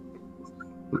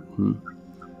 Mm-hmm.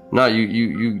 No,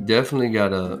 you definitely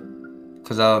gotta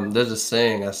because there's a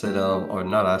saying I said, or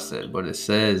not I said, but it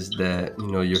says that,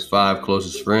 you know, your 5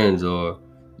 closest friends, or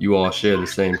you all share the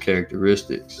same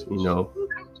characteristics, you know.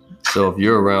 So if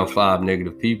you're around 5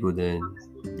 negative people, then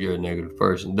you're a negative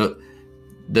person.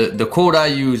 The quote I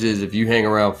use is, if you hang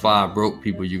around 5 broke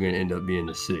people, you're going to end up being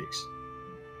the 6th.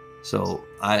 So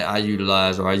I use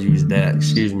that,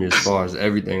 as far as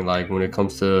everything. Like when it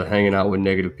comes to hanging out with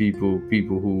negative people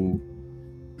who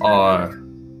are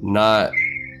not,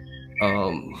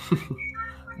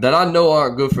 that I know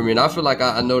aren't good for me. And I feel like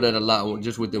I know that a lot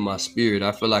just within my spirit.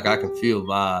 I feel like I can feel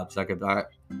vibes.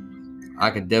 I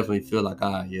can definitely feel like,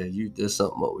 there's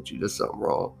something up with you. There's something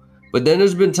wrong. But then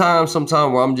there's been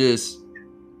sometimes where I'm just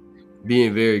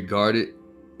being very guarded,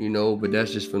 you know, but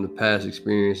that's just from the past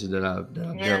experiences that I've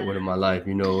dealt with in my life,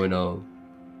 you know. And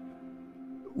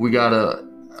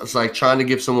it's like trying to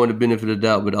give someone the benefit of the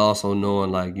doubt, but also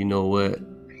knowing, like, you know what,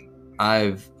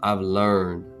 I've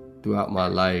learned throughout my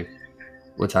life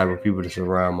what type of people to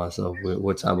surround myself with,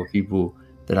 what type of people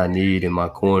that I need in my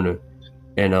corner.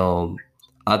 And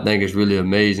I think it's really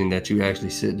amazing that you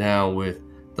actually sit down with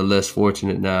the less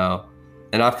fortunate now,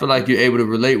 and I feel like you're able to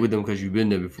relate with them because you've been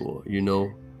there before, you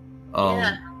know.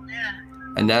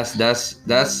 And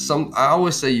that's some. I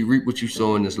always say you reap what you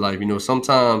sow in this life. You know,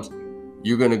 sometimes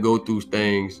you're gonna go through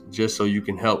things just so you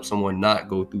can help someone not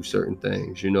go through certain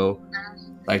things. You know,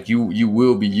 like you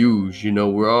will be used. You know,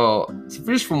 we're all,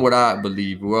 just from what I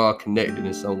believe, we're all connected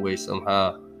in some way,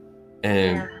 somehow.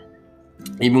 And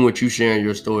even with you sharing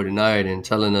your story tonight and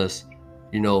telling us,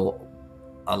 you know,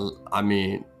 I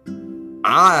mean,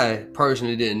 I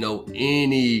personally didn't know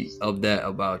any of that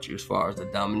about you, as far as the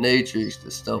dominatrix,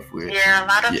 the stuff with. Yeah, a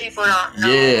lot of people don't know.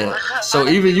 Yeah, so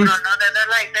even you don't know that. They're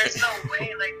like, there's no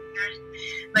way.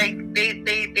 Like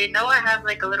they know I have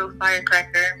like a little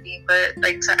firecracker in me, but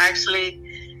like to actually,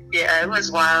 it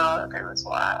was wild. It was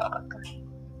wild.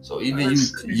 So even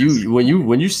you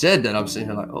when you said that, I'm sitting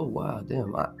here like, oh wow,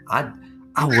 damn, I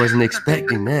wasn't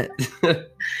expecting that.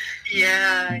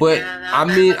 Yeah. But I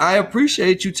mean, I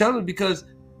appreciate you telling, because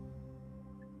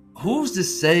who's to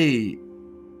say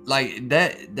like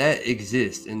that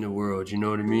exists in the world, you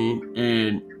know what I mean?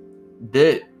 And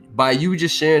that by you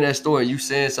just sharing that story, you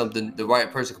saying something, the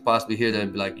right person could possibly hear that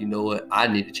and be like, you know what, I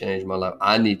need to change my life.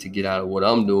 I need to get out of what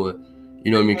I'm doing.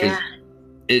 You know what I mean? Because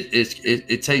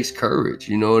it takes courage,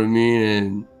 you know what I mean?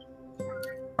 And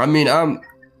I mean,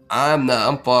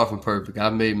 I'm far from perfect.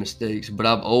 I've made mistakes, but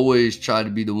I've always tried to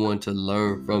be the one to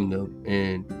learn from them.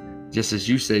 And just as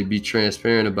you say, be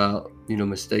transparent about, you know,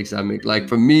 mistakes I make. Like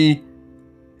for me,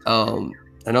 and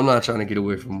I'm not trying to get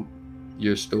away from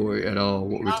your story at all,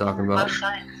 what we're talking about.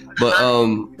 But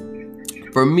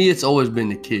for me, it's always been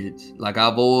the kids. Like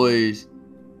I've always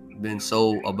been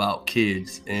so about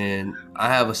kids, and I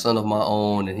have a son of my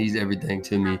own, and he's everything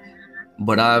to me.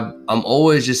 But I'm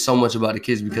always just so much about the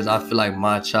kids, because I feel like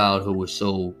my childhood was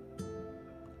so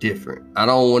different. I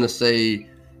don't want to say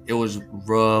it was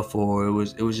rough, or it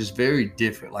was just very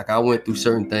different. Like I went through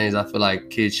certain things I feel like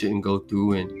kids shouldn't go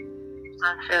through, and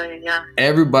I feel you, yeah.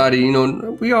 Everybody, you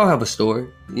know, we all have a story.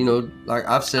 You know, like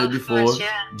I've said before, course,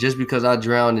 yeah. Just because I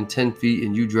drowned in 10 feet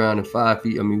and you drowned in 5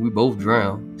 feet, I mean, we both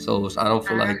drowned. So I don't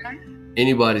feel like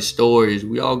anybody's stories,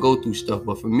 we all go through stuff.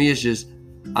 But for me, it's just,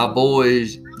 I've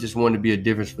always just wanted to be a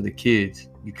difference for the kids,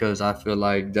 because I feel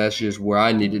like that's just where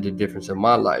I needed a difference in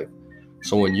my life.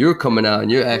 So when you're coming out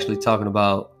and you're actually talking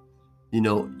about, you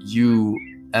know, you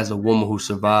as a woman who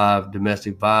survived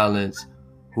domestic violence,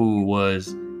 who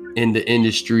was in the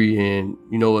industry, and,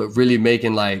 you know, really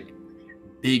making like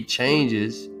big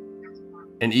changes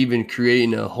and even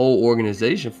creating a whole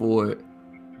organization for it,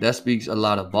 that speaks a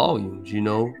lot of volumes, you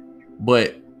know.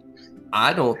 But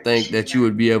I don't think that you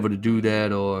would be able to do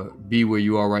that or be where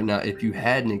you are right now if you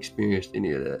hadn't experienced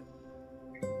any of that.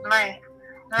 Right.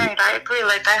 I agree.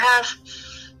 Like I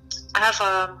have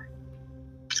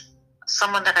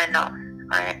someone that I know,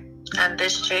 right? And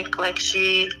this chick, like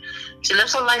she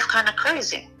lives her life kind of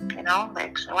crazy, you know.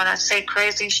 Like when I say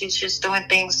crazy, she's just doing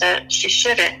things that she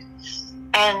shouldn't.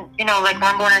 And, you know, like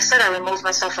remember when I said I removed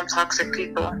myself from toxic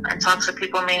people, and toxic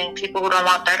people meaning people who don't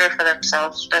want better for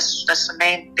themselves. That's the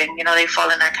main thing, you know. They fall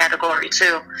in that category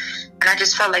too. And I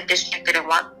just felt like this chick didn't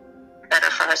want better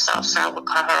for herself, so I would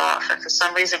cut her off. And for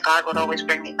some reason, God would always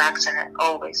bring me back to her.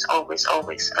 Always.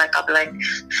 Like I'll be like,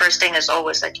 first thing is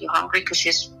always like, you hungry? Because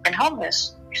she's been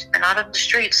homeless. She's been out of the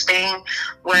street, staying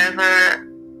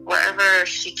wherever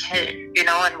she could, you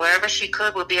know, and wherever she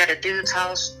could would be at a dude's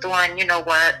house doing, you know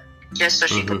what, just so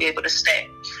she could be able to stay,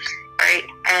 right?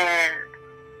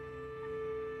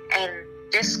 And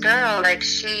this girl, like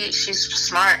she's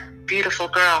smart, beautiful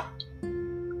girl,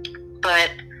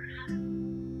 but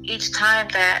each time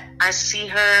that I see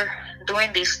her doing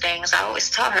these things, I always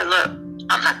tell her, look,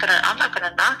 I'm not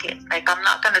gonna knock it. Like, I'm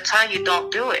not gonna tell you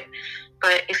don't do it.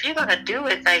 But if you're gonna do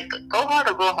it, like, go hard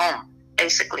or go home.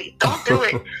 Basically, don't do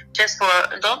it just for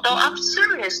don't. I'm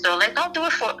serious though. Like, don't do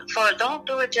it don't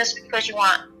do it just because you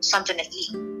want something to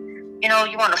eat. You know,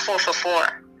 you want a 4 for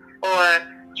 $4, or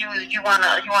you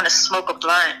wanna smoke a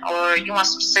blunt, or you want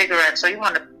some cigarettes, or you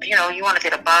wanna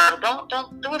get a bottle.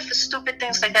 Don't do it for stupid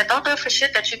things like that. Don't do it for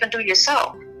shit that you can do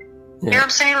yourself. Yeah. You know what I'm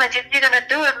saying? Like, if you're gonna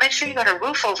do it, make sure you got a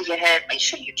roof over your head. Make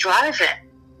sure you drive it.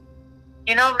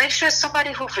 You know, make sure it's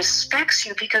somebody who respects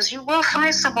you, because you will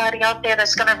find somebody out there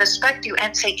that's gonna respect you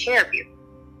and take care of you.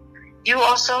 You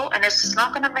also, and this is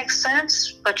not gonna make sense,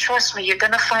 but trust me, you're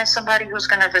gonna find somebody who's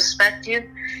gonna respect you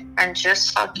and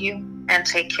just fuck you and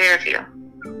take care of you.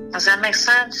 Does that make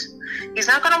sense? He's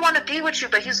not gonna want to be with you,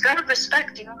 but he's gonna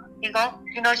respect you. You're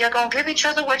gonna give each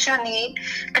other what you need,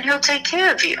 and he'll take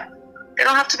care of you. There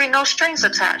don't have to be no strings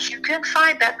attached. You can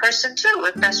find that person too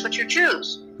if that's what you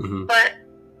choose. Mm-hmm. But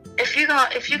if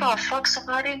you're gonna fuck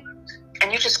somebody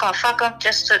and you're just gonna fuck them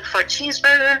for a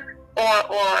cheeseburger,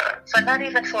 or for not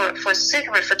even for a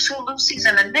cigarette, for 2 Lucy's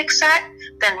and a Nick sack,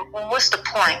 then what's the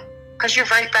point? Because you're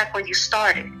right back where you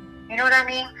started. You know what I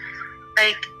mean?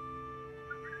 Like,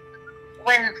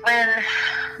 when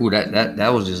ooh,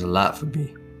 that was just a lot for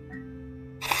me.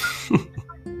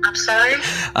 I'm sorry?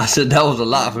 I said that was a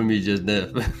lot for me just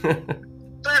then. but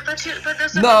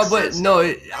there's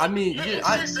I mean,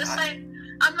 it's like,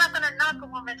 I'm not gonna knock a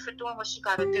woman for doing what she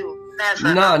gotta do.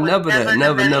 Never. Never.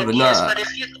 Yes,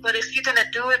 but if you're gonna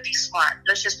do it, be smart.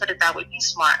 Let's just put it that way. Be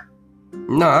smart.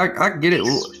 No, I get it.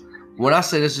 When I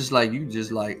say it's just like, you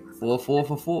just like 4 for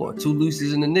 $4, 2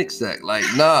 Lucy's in the Nick sack. Like,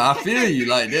 nah, I feel you.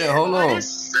 Like, damn, hold on. I'm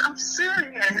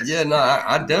serious. Yeah, nah,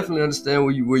 I definitely understand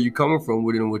where you coming from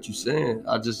with it and what you're saying.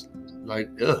 I just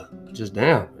just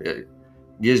damn. It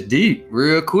gets deep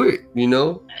real quick, you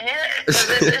know? Yeah,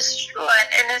 it's true.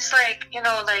 And it's like, you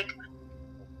know, like,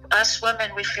 us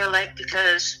women, we feel like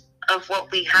because of what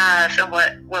we have and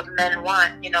what men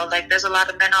want, you know, like, there's a lot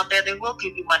of men out there, they will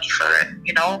give you money for it,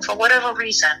 you know, for whatever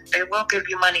reason, they will give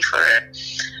you money for it.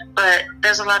 But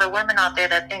there's a lot of women out there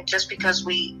that think just because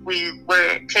we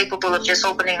were capable of just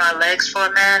opening our legs for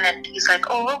a man, and he's like,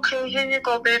 oh, okay, here you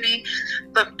go, baby.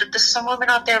 But there's some women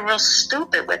out there real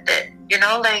stupid with it, you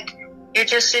know, like, you're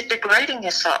degrading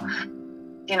yourself.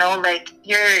 You know, like,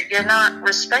 you're not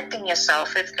respecting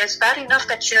yourself. It's bad enough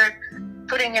that you're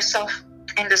putting yourself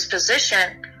in this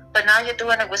position, but now you're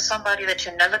doing it with somebody that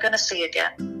you're never going to see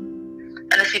again.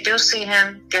 And if you do see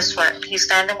him, guess what? He's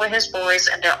standing with his boys,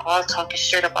 and they're all talking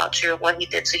shit about you, what he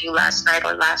did to you last night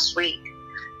or last week.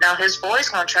 Now his boys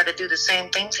going to try to do the same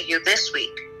thing to you this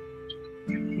week.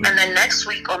 And then next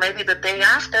week, or maybe the day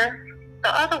after,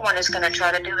 the other one is going to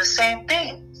try to do the same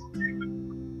thing.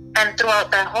 And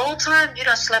throughout that whole time, you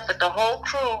done slept with the whole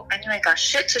crew, and you ain't got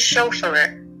shit to show for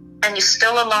it. And you're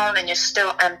still alone, and you're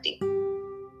still empty.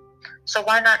 So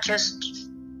why not just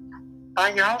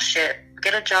buy your own shit?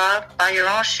 Get a job, buy your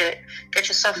own shit, get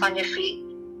yourself on your feet,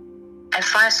 and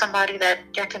find somebody that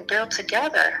you can build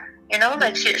together. You know,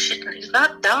 like, she's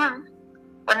not dumb.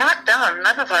 We're not dumb,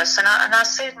 none of us. And I'll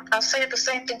say the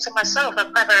same thing to myself.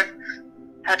 I've never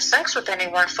had sex with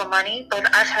anyone for money, but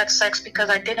I've had sex because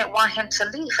I didn't want him to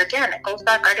leave. Again, it goes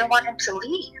back, I didn't want him to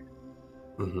leave.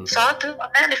 Mm-hmm. So I'll do,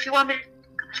 man, if you want me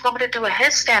to do a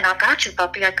headstand, I got you,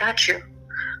 puppy, I got you.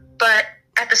 But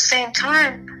at the same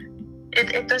time,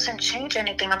 it doesn't change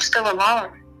anything. I'm still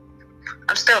alone.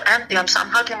 I'm still empty. I'm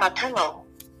hugging my pillow.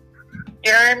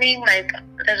 You know what I mean? Like,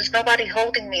 there's nobody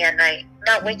holding me at night. I'm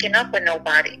not waking up with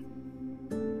nobody.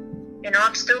 You know,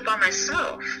 I'm still by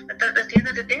myself. At the end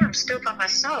of the day, I'm still by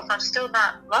myself. I'm still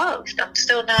not loved. I'm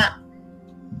still not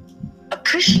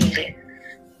appreciated.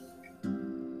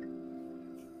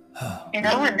 You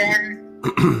know, and then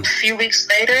a few weeks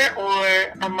later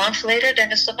or a month later,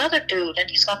 then it's another dude, and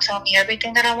he's going to tell me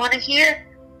everything that I want to hear.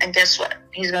 And guess what?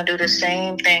 He's going to do the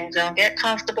same thing. He's going to get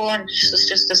comfortable, and it's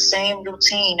just the same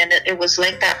routine. And it was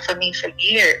like that for me for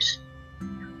years.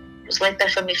 It was like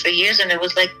that for me for years, and it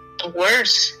was like the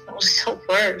worst. It was so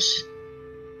worse.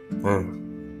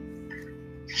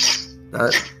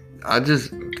 I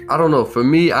don't know. For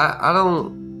me, I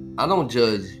don't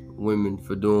judge women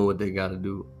for doing what they got to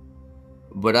do.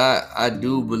 But I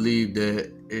do believe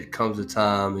that it comes a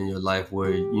time in your life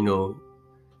where, you know,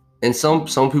 and some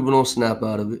people don't snap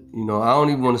out of it. You know, I don't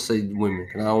even want to say women,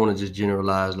 because I don't want to just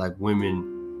generalize like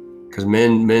women, because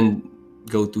men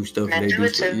go through stuff and they do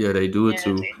stuff. Yeah, they do it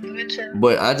too. They do it too.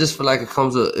 But I just feel like it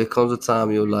comes a time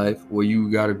in your life where you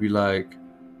got to be like,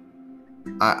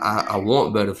 I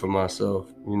want better for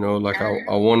myself, you know, like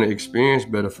I want to experience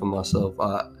better for myself.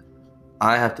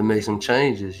 I have to make some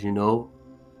changes, you know.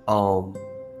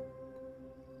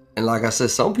 And like I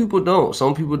said, some people don't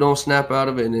snap out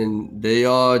of it, and then they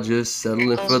are just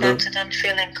settling for back to them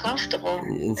feeling comfortable.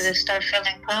 They start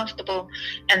feeling comfortable,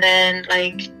 and then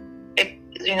like,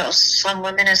 you know, some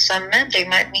women and some men, they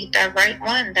might meet that right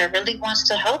one that really wants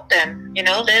to help them. You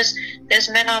know, there's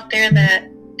men out there that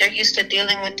they're used to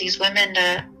dealing with these women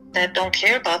that don't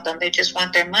care about them. They just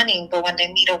want their money. But when they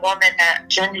meet a woman that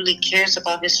genuinely cares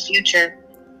about his future,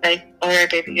 like, all right,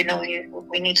 baby, you know,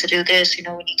 we need to do this. You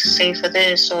know, we need to save for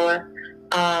this, or,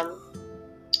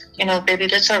 you know, baby,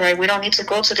 that's all right. We don't need to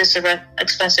go to this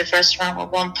expensive restaurant with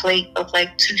one plate of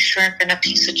like 2 shrimp and a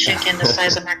piece of chicken the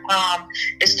size of my palm.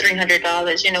 It's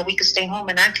 $300. You know, we could stay home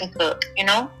and I can cook. You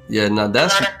know. Yeah, now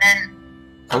that's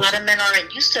a lot of men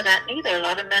aren't used to that neither. A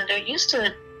lot of men, they're used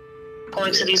to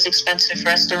going to these expensive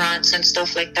restaurants and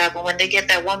stuff like that. But when they get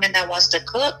that woman that wants to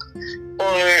cook,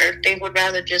 or they would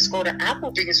rather just go to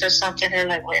Applebee's or something, they're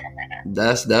like, wait a minute.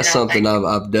 That's you know, something like,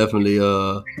 I've definitely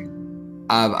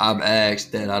I've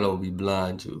asked that I don't be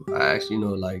blind to. I ask, you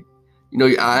know, like, you know,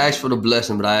 I ask for the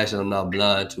blessing, but I actually am not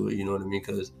blind to it. You know what I mean?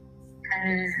 Because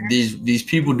these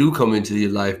people do come into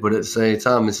your life, but at the same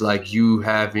time, it's like you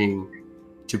having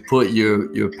to put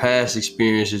your past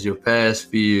experiences, your past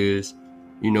fears,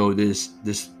 you know, this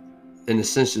in a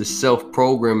sense, this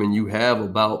self-programming you have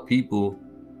about people,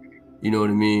 you know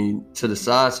what I mean, to the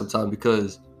side sometimes,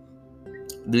 because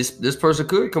this person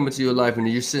could come into your life and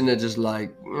you're sitting there just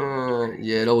like,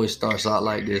 yeah, it always starts out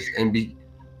like this. And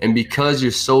because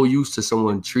you're so used to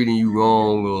someone treating you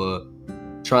wrong or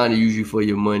trying to use you for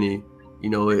your money, you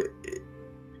know,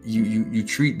 you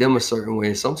treat them a certain way.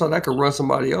 And sometimes that could run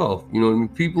somebody off. You know what I mean?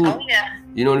 People,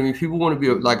 you know what I mean? People want to be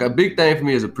like, a big thing for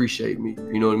me is appreciate me.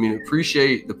 You know what I mean?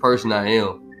 Appreciate the person I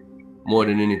am more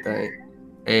than anything.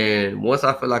 And once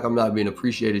I feel like I'm not being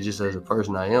appreciated just as a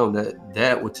person I am,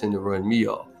 that would tend to run me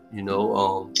off, you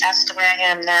know. That's the way I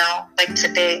am now. Like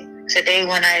today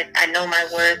when I know my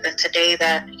worth, and today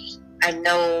that I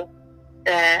know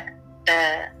that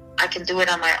I can do it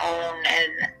on my own.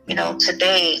 And, you know,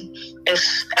 today,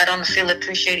 if I don't feel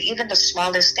appreciated, even the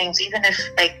smallest things, even if,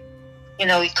 like, you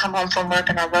know, you come home from work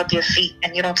and I rub your feet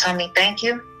and you don't tell me thank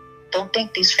you, don't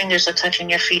think these fingers are touching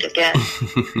your feet again.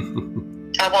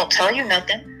 I won't tell you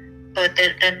nothing, but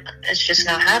then it's just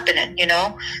not happening, you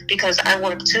know, because I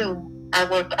work too. I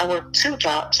work 2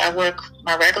 jobs. I work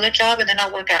my regular job and then I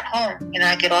work at home. You know,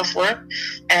 I get off work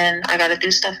and I got to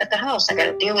do stuff at the house. I got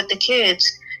to deal with the kids,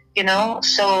 you know.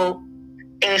 So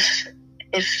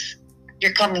if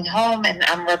you're coming home and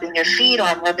I'm rubbing your feet or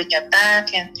I'm rubbing your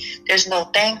back and there's no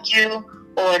thank you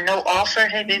or no offer,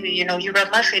 hey, baby, you know, you rub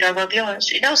my feet, I rub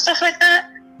yours, you know, stuff like that.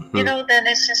 You know, then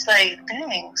it's just like,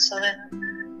 dang, so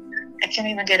then I can't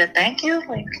even get a thank you?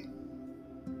 Like,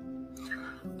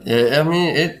 yeah, I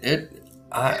mean,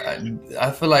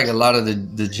 I feel like a lot of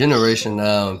the generation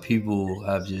now and people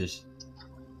have just,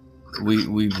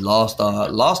 we've lost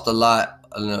a lot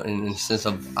in the sense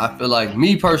of, I feel like,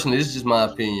 me personally, this is just my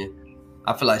opinion,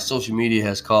 I feel like social media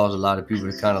has caused a lot of people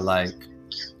to kind of like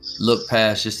look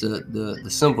past just the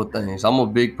simple things. I'm a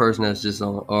big person that's just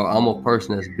on, or I'm a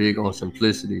person that's big on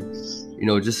simplicity. You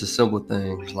know, just the simple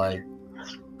things like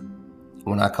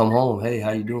when I come home, hey,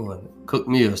 how you doing? Cook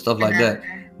meal, stuff like that.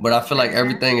 But I feel like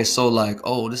everything is so like,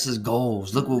 oh, this is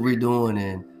goals. Look what we're doing.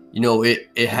 And, you know, it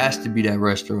has to be that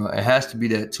restaurant. It has to be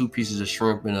that 2 pieces of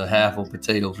shrimp and a half of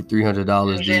potato for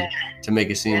 $300 to make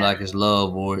it seem like it's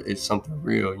love or it's something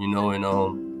real, you know.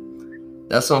 And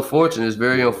that's unfortunate. It's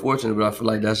very unfortunate, but I feel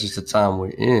like that's just the time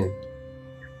we're in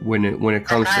when it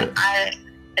comes to.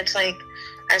 It's like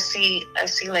I see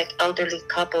like elderly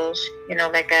couples, you know,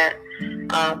 like at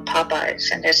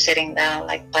Popeyes, and they're sitting down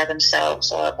like by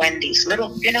themselves, or Wendy's,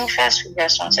 little, you know, fast food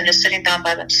restaurants, and they're sitting down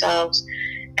by themselves,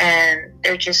 and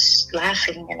they're just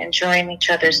laughing and enjoying each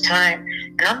other's time.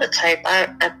 And I'm the type,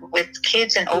 I with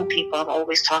kids and old people, I'm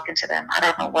always talking to them. I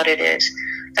don't know what it is.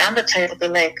 But I'm the type to be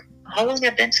like, how long have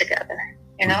you been together?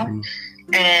 You know?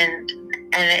 Mm-hmm. And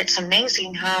it's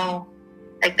amazing how,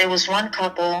 like, there was one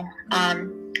couple,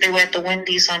 they were at the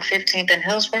Wendy's on 15th and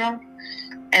Hillsborough,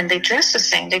 and they dress the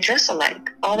same. They dress alike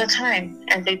all the time.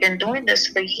 And they've been doing this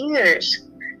for years.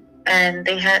 And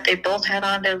they both had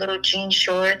on their little jean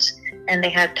shorts, and they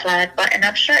had plaid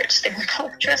button-up shirts. They were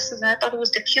both dressed, and I thought it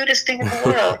was the cutest thing in the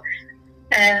world.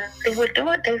 And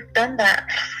they've done that,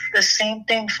 the same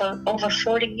thing for over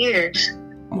 40 years.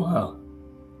 Wow.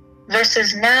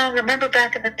 Versus now, remember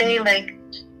back in the day, like,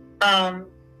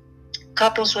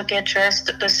 couples would get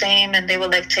dressed the same and they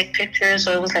would like take pictures,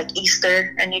 or it was like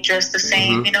Easter and you dress the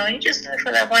same, you know, you just do it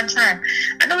for that one time.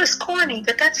 I know it's corny,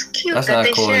 but that's cute That's that not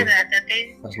they corny. share that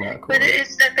they That's not cool. but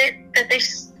it's that they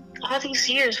all these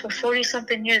years, for 40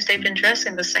 something years, they've been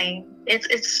dressing the same.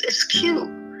 It's cute.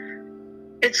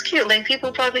 It's cute. Like,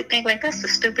 people probably think like that's the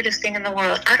stupidest thing in the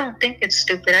world. I don't think it's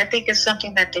stupid. I think it's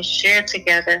something that they share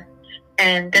together,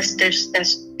 and that's their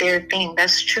thing.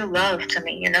 That's true love to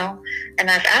me, you know. And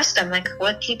I've asked them, like,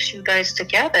 what keeps you guys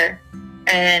together?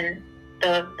 And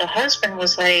the husband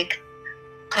was like,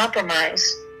 compromise.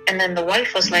 And then the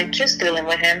wife was like, just dealing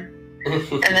with him.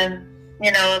 And then,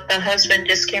 you know, the husband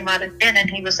just came out again and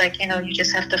he was like, you know, you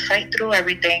just have to fight through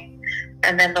everything.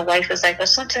 And then the wife was like, well,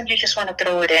 sometimes you just want to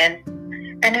throw it in.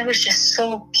 And it was just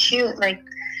so cute. Like,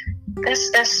 that's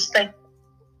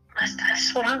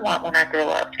what I want when I grow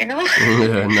up, you know?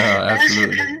 Yeah, no,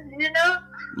 absolutely. You know?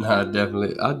 No, I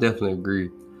definitely agree.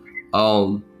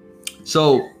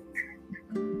 So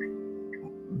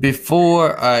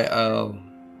before I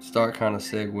start kind of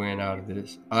segueing out of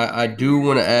this, I do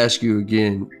want to ask you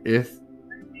again,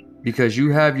 because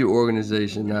you have your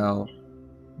organization now,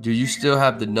 do you still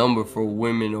have the number for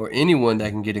women or anyone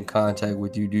that can get in contact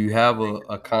with you? Do you have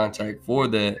a contact for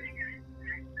that?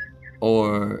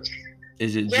 Or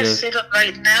is it just... Yes,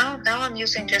 right now I'm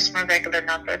using just my regular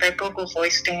number, the Google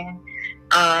Voice thing.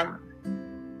 I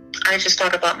just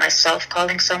thought about myself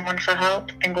calling someone for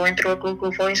help and going through a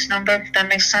Google Voice number, if that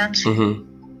makes sense. Mm-hmm.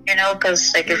 You know,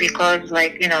 because, like, if you call,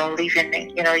 like, you know, leaving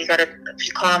me, you know, if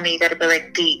you call me, you gotta be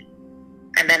like, D,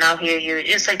 and then I'll hear you.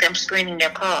 It's like I'm screening your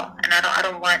call, and I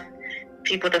don't want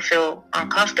people to feel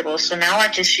uncomfortable. So now I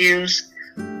just use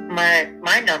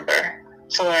my number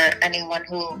for anyone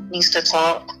who needs to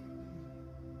talk,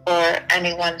 or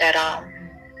anyone that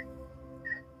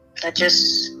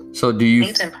just So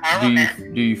needs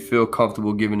empowerment. do you feel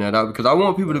comfortable giving that out? Because I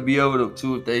want people to be able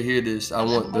to, if they hear this, I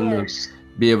want them to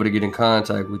be able to get in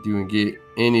contact with you and get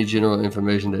any general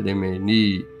information that they may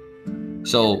need.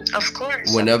 So, of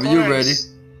course, whenever you're ready.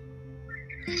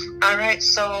 All right.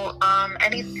 So,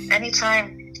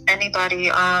 anytime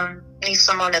anybody needs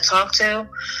someone to talk to,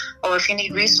 or if you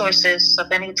need resources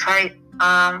of any type,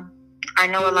 I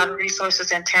know a lot of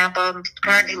resources in Tampa. I'm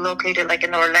currently located like in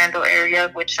the Orlando area,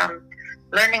 which I'm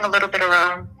learning a little bit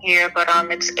around here. But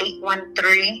it's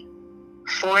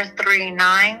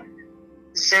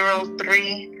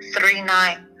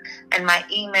 813-439-0339, and my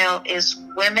email is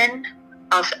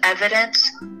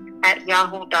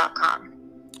womenofevidence@yahoo.com.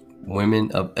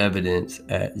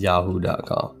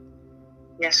 womenofevidence@yahoo.com.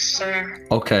 Yes, sir.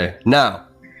 Okay, now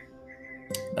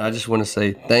I just want to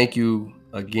say thank you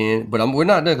again, but we're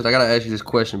not done because I gotta ask you this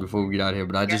question before we get out of here.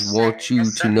 But I just want you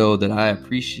to know that I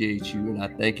appreciate you and I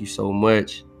thank you so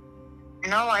much.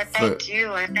 No, I thank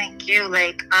you. I thank you.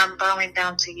 Like, I'm bowing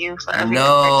down to you for everything.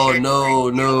 No,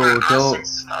 don't.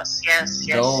 Yes.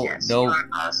 You are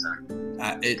awesome.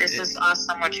 This is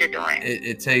awesome what you're doing.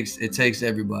 It takes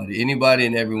anybody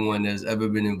and everyone that's ever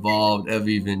been involved, ever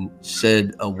even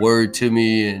said a word to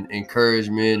me and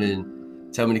encouragement and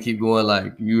tell me to keep going.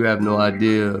 Like, you have no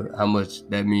idea how much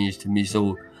that means to me.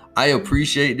 So I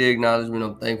appreciate the acknowledgement.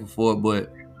 I'm thankful for it,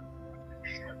 but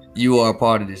you are a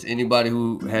part of this. Anybody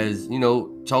who has, you know,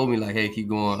 told me like, hey, keep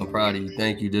going, I'm proud of you,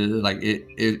 thank you. Like, it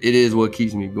is what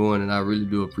keeps me going, and I really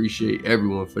do appreciate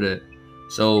everyone for that.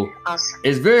 So awesome.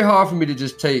 It's very hard for me to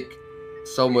just take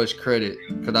so much credit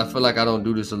because I feel like I don't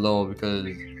do this alone, because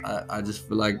I just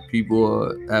feel like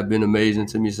people have been amazing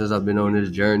to me since I've been on this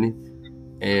journey,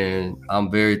 and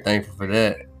I'm very thankful for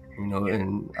that, you know.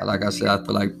 And like I said, I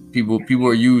feel like people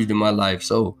are used in my life,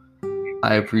 so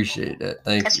I appreciate that.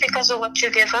 Thank you. It's because of what you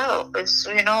give out. It's,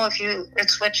 you know,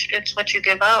 it's what you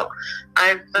give out.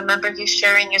 I remember you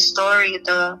sharing your story,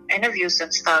 the interviews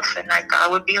and stuff, and like I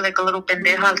would be like a little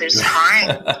pendeja just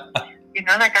crying. You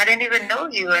know, like I didn't even know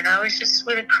you, and I was just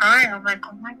really crying. I'm like,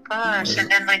 oh my gosh. And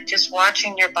then like just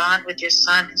watching your bond with your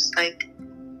son is like,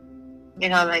 you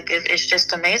know, like it's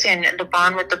just amazing. And the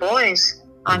bond with the boys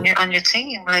on your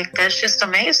team, like that's just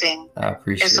amazing. I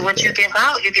appreciate it's what that. you give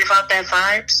out. You give out that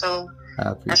vibe, so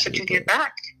that's what you get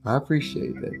back. I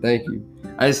appreciate that. Thank you.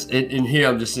 In here,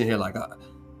 I'm just sitting here like,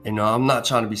 you know, I'm not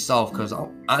trying to be soft because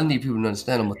I need people to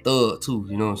understand I'm a thug too.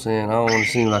 You know what I'm saying? I don't want to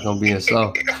seem like I'm being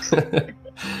soft.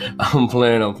 I'm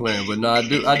playing. But no,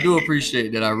 I do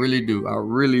appreciate that. I really do. I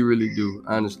really, really do.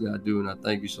 Honestly, I do. And I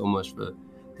thank you so much for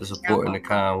the support and the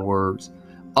kind words.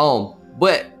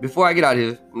 But before I get out of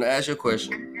here, I'm going to ask you a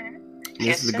question.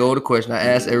 This is the go-to question. I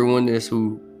ask everyone this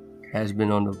who has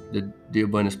been on the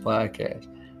Abundance Podcast.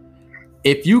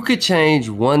 If you could change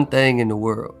one thing in the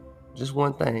world, just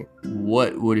one thing,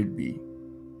 what would it be?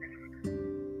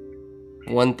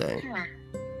 One thing.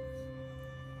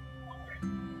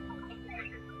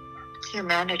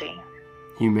 Humanity.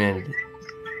 Humanity.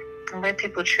 The way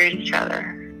people treat each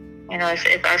other. You know,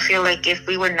 if I feel like if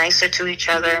we were nicer to each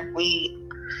other, we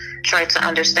tried to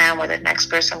understand where the next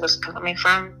person was coming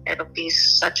from, it'll be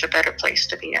such a better place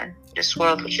to be in. This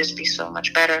world would just be so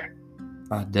much better.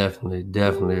 I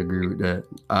definitely agree with that.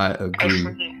 I agree.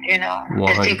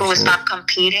 If people would stop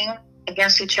competing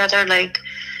against each other, like,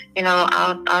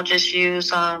 I'll just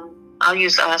use I'll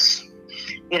use us.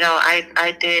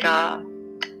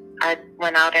 I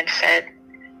went out and fed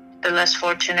the less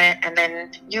fortunate, and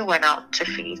then you went out to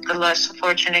feed the less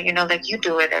fortunate, like you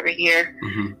do it every year.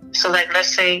 Mm-hmm. So like,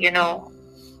 let's say, you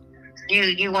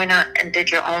went out and did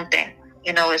your own thing.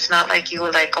 It's not like you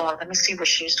were like, oh, let me see what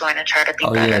she's doing and try to be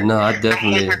better. Oh yeah, no, I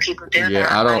definitely. I hate when people do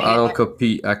that. I don't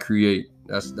compete. I create.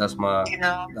 That's my.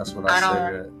 That's what I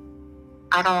say.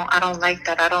 I don't like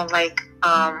that. I don't like.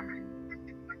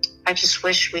 I just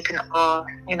wish we can all,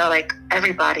 like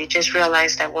everybody, just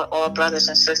realize that we're all brothers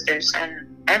and sisters, and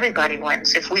everybody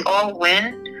wins. If we all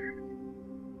win,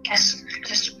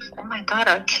 oh my God,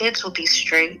 our kids will be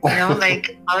straight.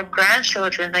 Like our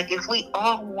grandchildren. Like if we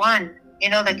all won.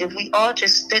 Like if we all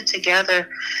just stood together,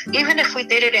 even if we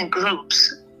did it in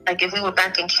groups, like if we were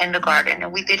back in kindergarten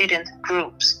and we did it in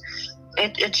groups,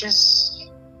 it would just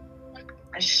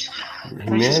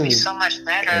be so much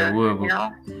better. It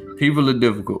would. People are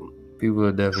difficult. People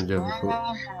are definitely difficult.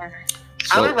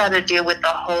 I would rather deal with the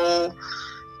whole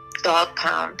dog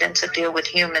pound than to deal with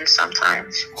humans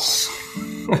sometimes.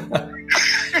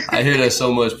 I hear that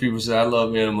so much. People say I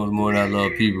love animals more than I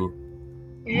love people.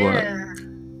 Yeah.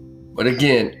 But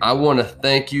again, I want to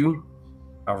thank you.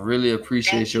 I really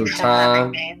appreciate your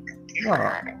time.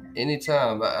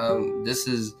 Anytime. This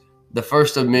is the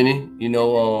first of many.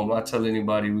 I tell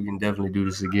anybody we can definitely do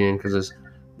this again because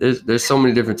there's so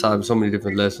many different types, so many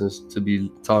different lessons to be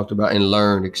talked about and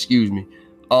learned. Excuse me.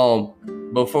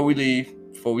 Before we leave,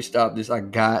 before we stop this, I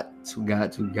got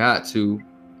to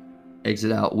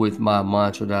exit out with my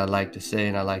mantra that I like to say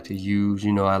and I like to use.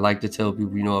 I like to tell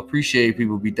people, appreciate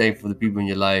people, be thankful for the people in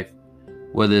your life.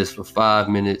 Whether it's for 5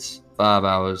 minutes, 5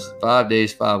 hours, 5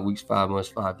 days, 5 weeks, 5 months,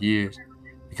 5 years,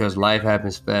 because life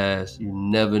happens fast. You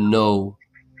never know,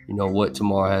 what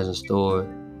tomorrow has in store.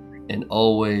 And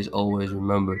always, always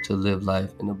remember to live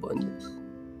life in abundance.